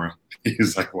on camera. He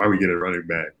was like, why we get a running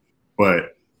back?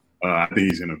 But I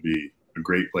think he's going to be a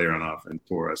great player on offense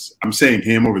for us. I'm saying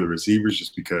him over the receivers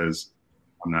just because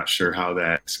I'm not sure how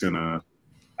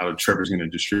Trevor's going to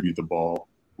distribute the ball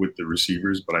with the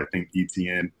receivers, but I think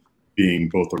Etienne, being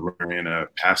both a runner and a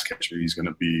pass catcher, he's going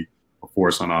to be a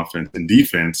force on offense and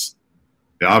defense.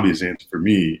 The obvious answer for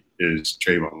me is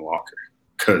Trayvon Walker,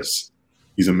 because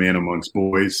he's a man amongst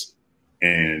boys,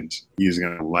 and he's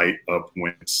going to light up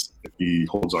Wentz if he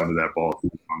holds onto that ball.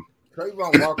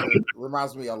 Trayvon Walker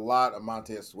reminds me a lot of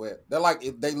Montez Sweat.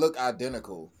 They look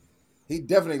identical. He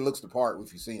definitely looks the part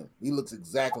if you see him. He looks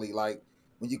exactly like,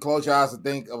 when you close your eyes and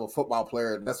think of a football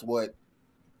player, that's what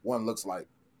one looks like.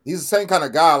 He's the same kind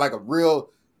of guy, like a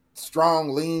real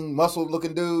strong, lean,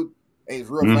 muscle-looking dude. And he's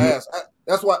real fast.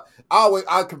 That's what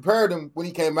I compared him when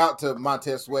he came out to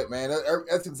Montez Sweat, man.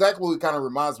 That's exactly what he kind of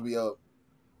reminds me of.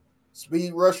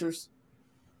 Speed rushers.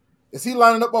 Is he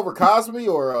lining up over Cosme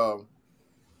or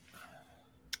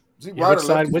is he right or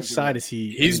left? Which side is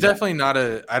he? He's definitely not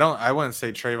I wouldn't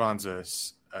say Trayvon's a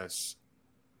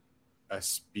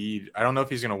speed. I don't know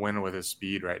if he's going to win with his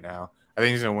speed right now. I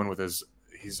think he's going to win with his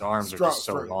arms are just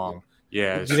so long.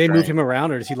 Yeah. Do they move him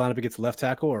around, or does he line up against left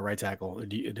tackle or right tackle? Or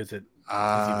does he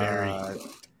vary?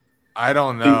 I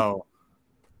don't know.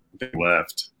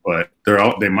 Left, but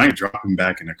they might drop him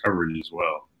back into coverage as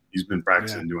well. He's been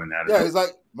practicing doing that. Yeah, he's like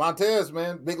Montez,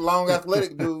 man, big, long,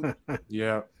 athletic dude.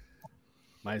 Yeah.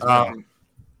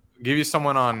 Give you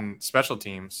someone on special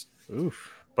teams.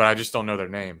 Oof. But I just don't know their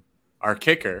name. Our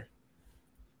kicker.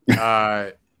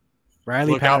 Riley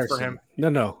look Patterson. out for him.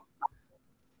 No.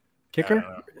 Kicker?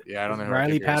 Yeah, I don't know.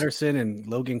 Riley Patterson and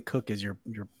Logan Cook is your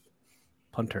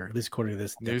punter, at least according to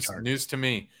this news to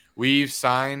me. We've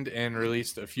signed and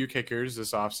released a few kickers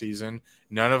this offseason.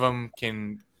 None of them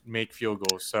can make field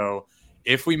goals. So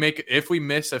if we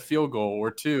miss a field goal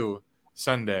or two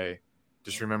Sunday,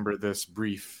 just remember this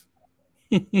brief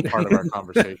part of our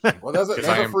conversation. Well, there's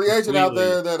a free agent out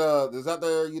there that is out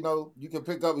there. You know, you can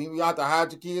pick up. You have to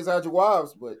hide your kids, hide your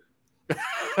wives, but.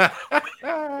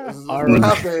 All right.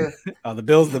 Out there. The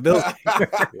Bills.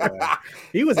 Yeah.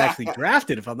 He was actually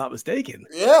drafted, if I'm not mistaken.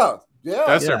 Yeah.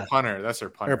 That's their punter.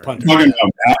 Talking about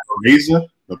Matt Araiza,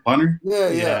 the punter.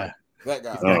 Yeah. That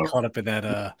guy. He's got caught up in that.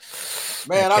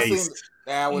 Man, I seen.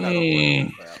 We're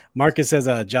not Marcus says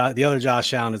the other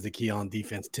Josh Allen is the key on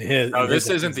defense to his. No, this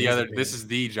isn't the other. This is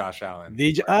the Josh Allen.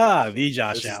 The Josh Allen.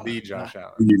 The Josh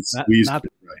Allen.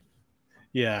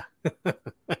 Yeah.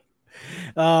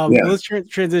 Let's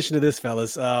transition to this,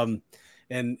 fellas. And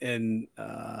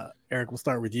Eric, we'll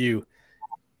start with you.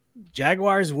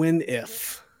 Jaguars win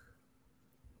if.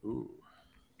 Ooh.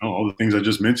 All the things I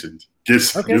just mentioned. Get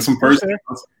some first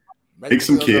downs, take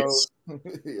some kicks.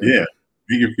 Yeah.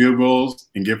 Make your field goals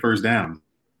and get first down.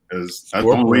 Because that's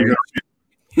the only way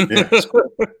you go.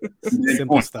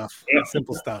 Simple stuff. Yeah.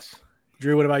 Simple stuff.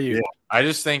 Drew, what about you? Yeah. I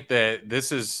just think that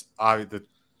this is always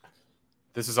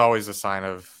a sign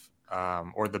of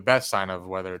or the best sign of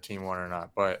whether a team won or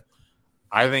not. But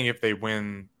I think if they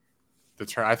win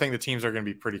I think the teams are going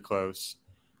to be pretty close.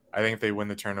 I think if they win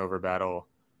the turnover battle,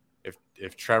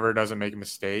 if Trevor doesn't make a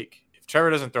mistake, if Trevor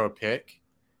doesn't throw a pick,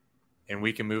 and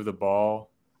we can move the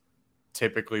ball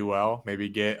typically well, maybe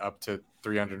get up to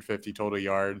 350 total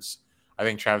yards. I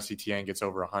think Travis Etienne gets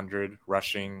over 100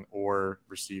 rushing or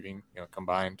receiving,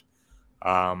 combined.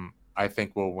 I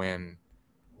think we'll win.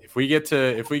 If we get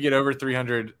over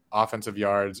 300 offensive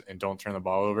yards and don't turn the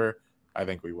ball over, I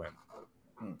think we win.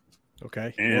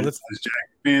 Okay. And as Jack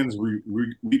fans,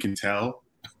 we can tell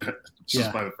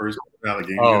just by the first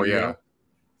game. Oh yeah.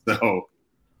 So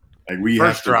we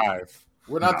first drive.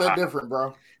 We're not that different,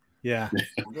 bro. Yeah.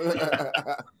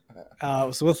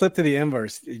 So we'll flip to the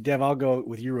inverse. Dev, I'll go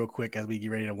with you real quick as we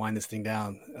get ready to wind this thing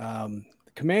down. The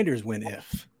Commanders win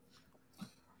if.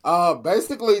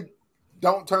 Basically,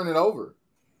 don't turn it over.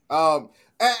 One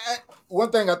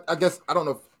thing, I guess, I don't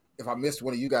know if I missed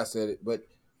one of you guys said it, but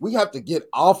we have to get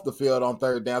off the field on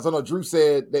third downs. I know Drew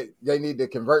said that they need to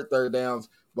convert third downs,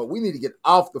 but we need to get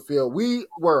off the field. We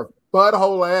were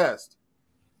butthole-assed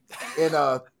in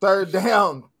third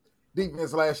down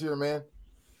defense last year, man.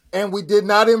 And we did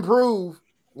not improve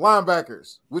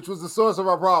linebackers, which was the source of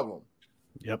our problem.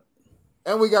 Yep.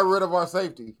 And we got rid of our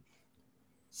safety.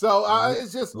 So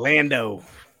it's just Lando.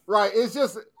 Right. It's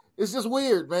just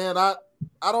weird, man. I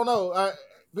don't know.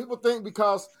 People think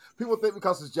because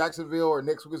it's Jacksonville or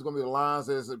next week is going to be the Lions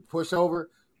as a pushover.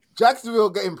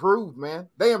 Jacksonville improved, man.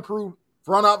 They improved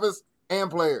front office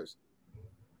and players.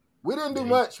 We didn't do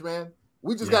much, man.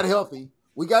 We just got healthy.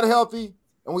 We got healthy,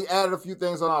 and we added a few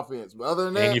things on offense. But other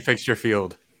than that, and you fixed your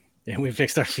field. And we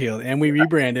fixed our field, and we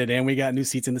rebranded, and we got new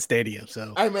seats in the stadium.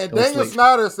 So, hey, man, Daniel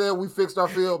Snyder said we fixed our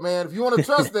field, man. If you want to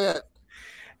trust that,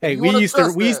 hey, we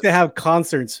used to have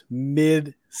concerts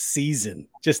mid-season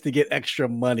just to get extra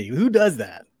money. Who does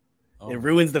that? It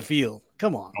ruins the field.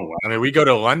 Come on. Oh, wow. I mean, we go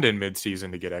to London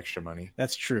mid-season to get extra money.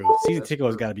 That's true. Season ticket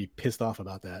has got to be pissed off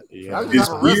about that. Yeah. Is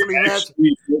beer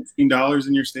actually $15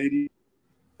 in your stadium?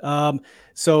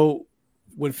 So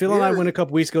when Phil and I went a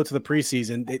couple weeks ago to the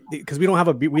preseason, because we don't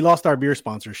have we lost our beer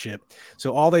sponsorship.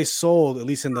 So all they sold, at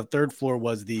least in the third floor,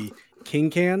 was the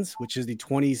King cans, which is the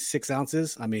 26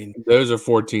 ounces. I mean, those are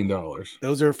 $14.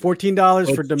 Those are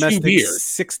 $14 for domestic,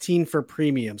 16 for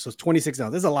premium. So it's 26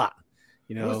 ounces. There's a lot.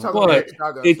 But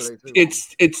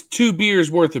it's 2 beers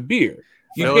worth of beer.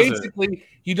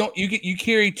 You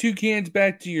carry 2 cans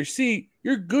back to your seat.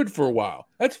 You're good for a while.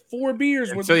 That's 4 beers.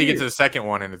 Until you get to the second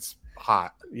one and it's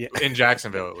hot. Yeah. In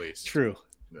Jacksonville, at least. True.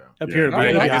 Yeah. Up here,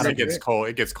 I guess it gets cold.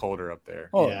 It gets colder up there.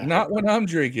 Oh, not when I'm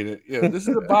drinking it. Yeah, this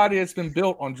is a body that's been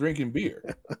built on drinking beer.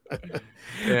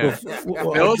 Yeah.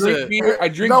 I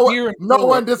drink beer. No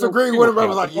one disagreed with him. I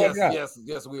was like, yes,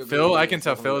 we agree. Phil, I can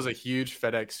tell Phil is a huge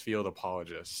FedEx Field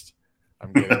apologist.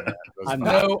 I'm getting that.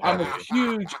 I'm a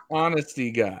huge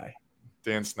honesty guy.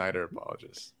 Dan Snyder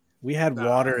apologist. We had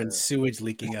water and sewage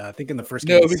leaking. I think in the first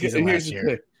game of the season last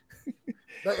year.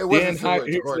 It wasn't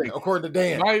sewage, according to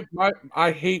Dan.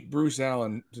 I hate Bruce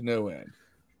Allen to no end.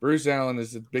 Bruce Allen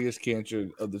is the biggest cancer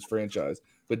of this franchise,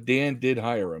 but Dan did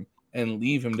hire him and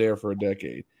leave him there for a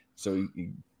decade. So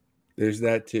there's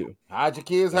that too. Hide your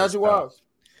kids, hide your wives.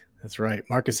 That's right.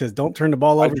 Marcus says, "Don't turn the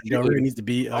ball over. Del Rio needs to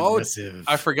be aggressive."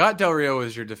 I forgot Del Rio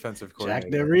was your defensive coordinator.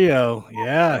 Jack Del Rio.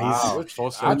 Yeah, wow.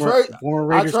 I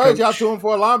trade y'all to him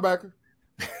for a linebacker.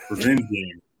 Revenge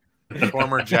game.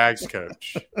 Former Jags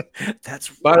coach. That's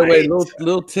by the way,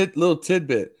 little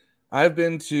tidbit. I've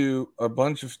been to a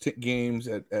bunch of games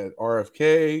at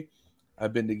RFK.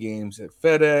 I've been to games at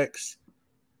FedEx.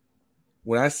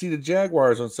 When I see the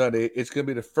Jaguars on Sunday, it's going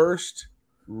to be the first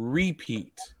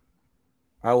repeat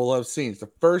I will have seen. It's the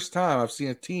first time I've seen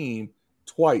a team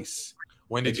twice.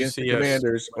 When did you see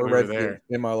Commanders or Redskins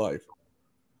in my life?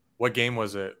 What game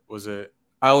was it?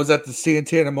 I was at the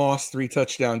Santana Moss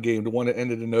 3-touchdown game, the one that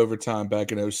ended in overtime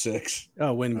back in 2006.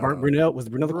 Oh, when Brunell was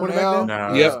Brunell the quarterback then?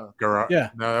 No, yeah.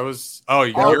 No, that was Del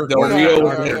Rio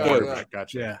was the quarterback.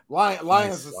 Gotcha. Yeah.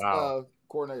 Lions is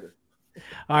coordinator.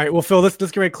 All right. Well, Phil, let's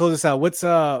get ready to close this out. What's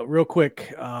real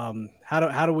quick? What do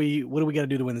we got to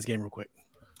do to win this game real quick?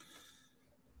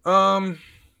 Real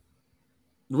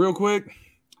quick,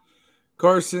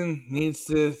 Carson needs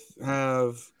to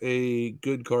have a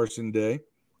good Carson day,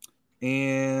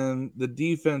 and the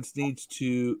defense needs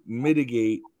to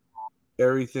mitigate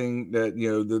everything that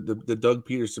the Doug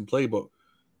Peterson playbook.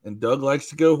 And Doug likes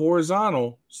to go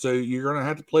horizontal, so you're going to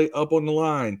have to play up on the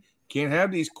line. Can't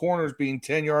have these corners being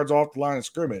 10 yards off the line of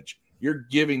scrimmage. You're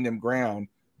giving them ground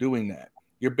doing that.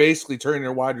 You're basically turning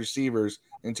their wide receivers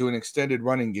into an extended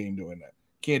running game doing that.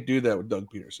 Can't do that with Doug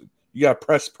Peterson. You got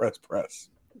press.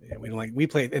 Yeah, we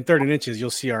play in 30 inches. You'll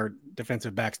see our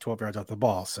defensive backs 12 yards off the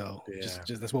ball. So just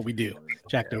that's what we do.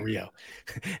 Jack Del Rio.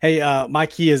 Hey, my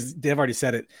key is, Dev already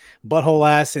said it, butthole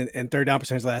ass and third down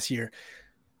percentage last year.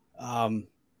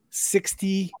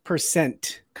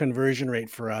 60% conversion rate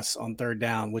for us on third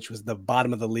down, which was the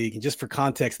bottom of the league. And just for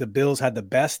context, the Bills had the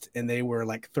best, and they were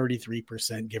like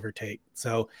 33%, give or take.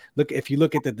 So if you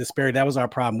look at the disparity, that was our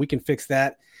problem. We can fix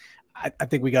that. I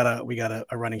think we got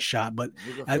a running shot. But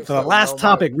for the last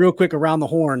topic, real quick around the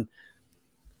horn,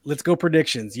 let's go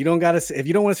predictions. You don't got to, if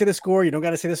you don't want to say the score, you don't got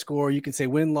to say the score. You can say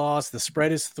win, loss. The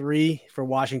spread is 3 for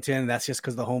Washington. That's just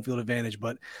because of the home field advantage.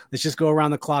 But let's just go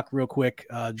around the clock real quick.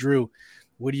 Drew,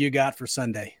 what do you got for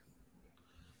Sunday?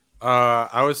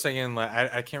 I was saying,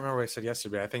 I can't remember what I said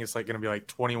yesterday. I think it's going to be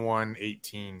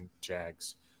 21-18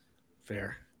 Jags.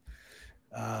 Fair.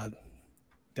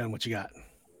 Dan, what you got?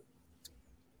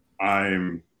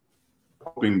 I'm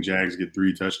hoping Jags get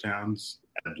 3 touchdowns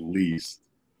at least.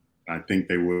 I think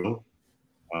they will.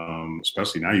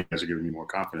 Especially now you guys are giving me more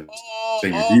confidence.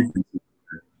 Saying your defense.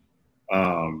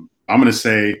 I'm going to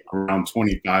say around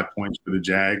 25 points for the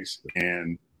Jags,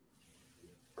 and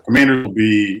Commanders will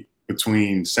be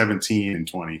between 17 and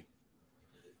 20.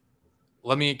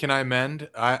 Can I amend?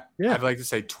 I'd like to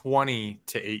say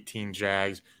 20-18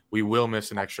 Jags. We will miss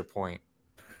an extra point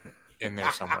in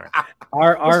there somewhere.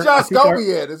 Where's Josh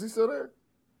Scobie at? Is he still there?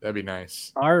 That'd be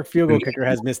nice. Our field goal kicker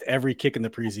has missed every kick in the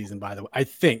preseason, by the way. I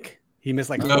think he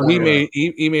missed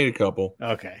he made a couple.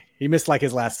 Okay. He missed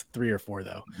his last 3 or 4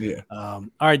 though. Yeah. All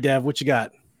right, Dev, what you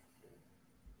got?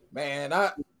 Man,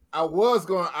 I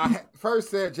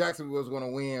first said Jacksonville was going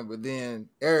to win, but then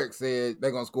Eric said they're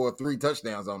going to score 3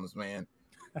 touchdowns on us, man.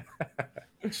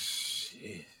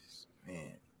 Shit,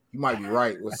 man. You might be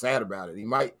right. What's sad about it?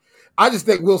 I just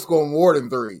think we'll score more than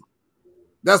 3.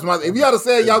 That's if you had to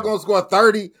say y'all going to score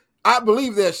 30, I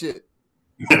believe that shit.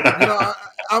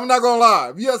 I'm not going to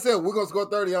lie. If you had said we're going to score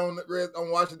 30 on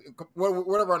Washington,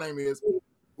 whatever our name is,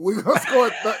 we're going to score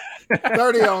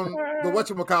 30 on the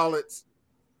whatchamacallits,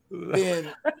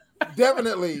 then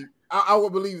definitely I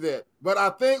would believe that. But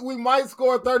I think we might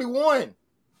score 31.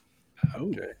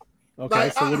 Okay.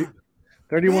 So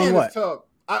 31 what? Tough.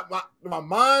 My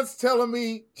mind's telling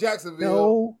me Jacksonville.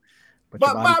 No.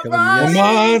 But my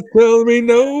mind's telling me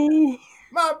no.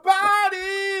 My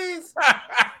body's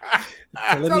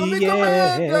telling me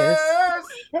yes.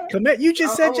 You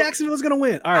just said Jacksonville's going to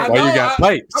win. All right. Well, you got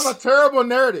pipes. I'm a terrible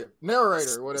narrator,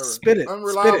 whatever. Spit it.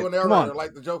 Unreliable narrator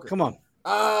like the Joker. Come on.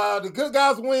 The good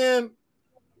guys win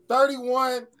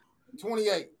 31-28.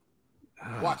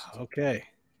 Watch it. Okay.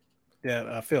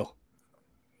 Yeah, Phil.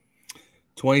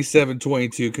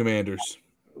 27-22 Commanders.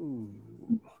 Ooh.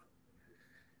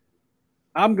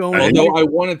 I'm going. Although I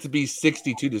want it to be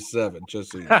 62-7,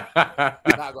 just so you know.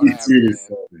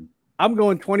 I'm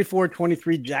going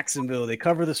 24-23 Jacksonville. They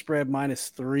cover the spread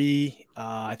 -3.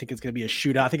 I think it's going to be a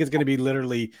shootout. I think it's going to be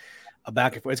literally a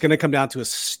back and forth. It's going to come down to a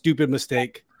stupid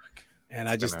mistake, and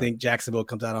I just think Jacksonville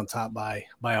comes out on top by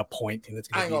a point. And it's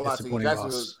going to be a disappointing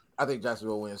loss. I think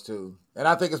Jacksonville wins too, and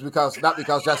I think it's not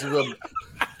because Jacksonville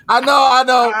I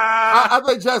know. I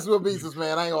think Jacksonville beats us,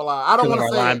 man. I ain't gonna lie. I don't want to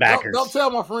say it. Don't tell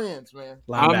my friends, man.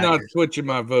 I'm not switching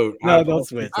my vote. No, don't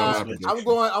switch. I'm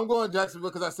going Jacksonville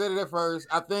because I said it at first.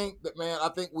 I think that, man. I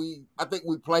think we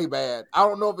play bad. I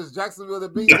don't know if it's Jacksonville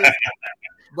that beats us,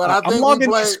 but I think I'm logging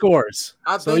the scores.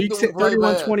 So you said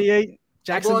 31-28.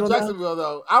 Jacksonville. Jacksonville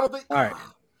though. I don't think. All right.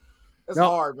 It's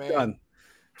hard, man. Done.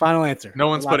 Final answer. No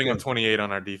one's putting up 28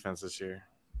 on our defense this year.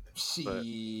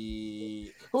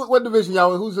 What division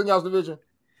y'all? Who's in y'all's division?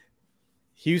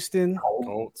 Houston.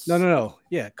 Colts. No.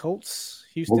 Yeah, Colts.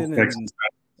 Houston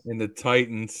and the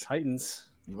Titans.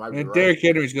 You might be and right. Derrick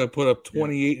Henry's going to put up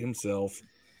 28 himself.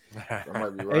 That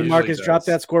might be right. Hey, Marcus, drop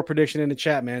that score prediction in the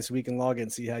chat, man, so we can log it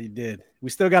and see how you did. We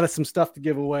still got some stuff to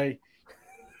give away.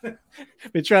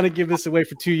 Been trying to give this away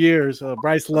for 2 years.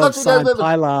 Bryce Love signed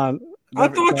Pylon. I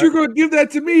thought you were going to give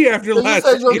that to me after last.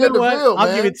 You know what?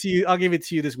 I'll give it to you. I'll give it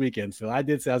to you this weekend, Phil. I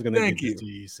did say I was going to give it to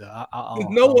you, so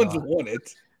no one's won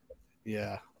it.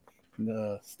 Yeah,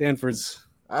 Stanford's.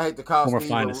 I hate to call former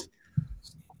finest.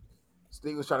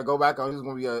 Steve was trying to go back on. He's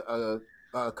going to be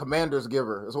a commander's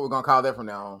giver. That's what we're going to call that from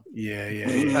now on. Yeah.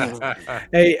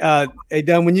 Hey,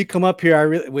 Dunn, when you come up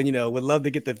here, would love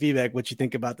to get the feedback. What you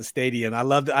think about the stadium? I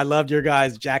loved your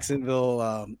guys'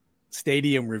 Jacksonville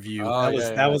stadium review.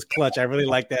 That was clutch. I really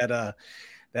liked that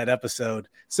episode.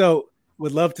 So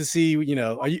would love to see, where are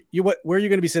you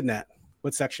going to be sitting at?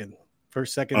 What section?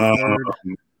 First, second, third?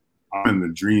 I'm in the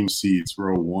dream seats,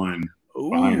 row 1.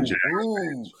 Behind Jack.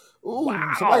 Ooh,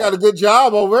 wow. Somebody got a good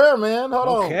job over there, man. Hold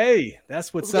on. Okay,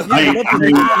 that's what's up. I ain't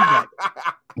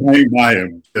buy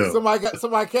him. Somebody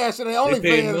cashing their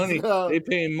OnlyFans. They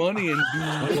paying money and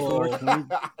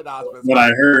But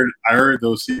I heard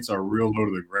those seats are real low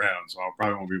to the ground, so I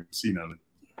probably won't be able to see nothing.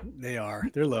 They are.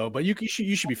 They're low, but you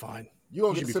should be fine. You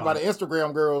don't get to sit by the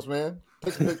Instagram girls, man.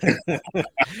 Well,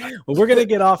 we're gonna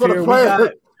get off here.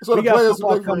 We got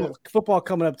football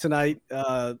coming up tonight.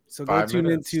 So go tune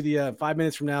into the 5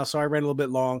 minutes from now. Sorry, I ran a little bit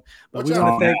long, but we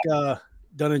want to thank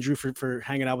Dunn and Drew for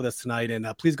hanging out with us tonight. And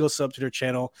please go sub to their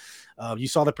channel. You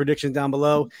saw the predictions down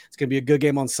below. It's gonna be a good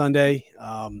game on Sunday.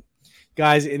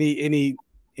 Guys, any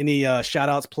shout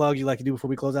outs, plugs you'd like to do before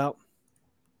we close out?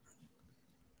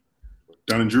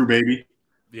 Dunn and Drew, baby.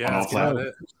 Yeah,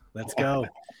 let's go.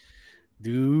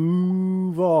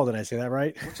 Duval, did I say that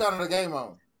right? What channel the game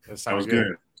on? That was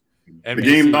good. NBC. The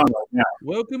game's on right now.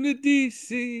 Welcome to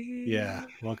DC. Yeah,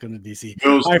 welcome to DC.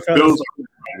 Bills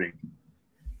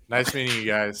nice meeting you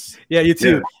guys. Yeah, you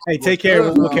too. Yeah. Hey, take care.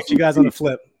 We'll catch you guys on the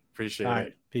flip. Appreciate it. All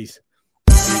right, peace.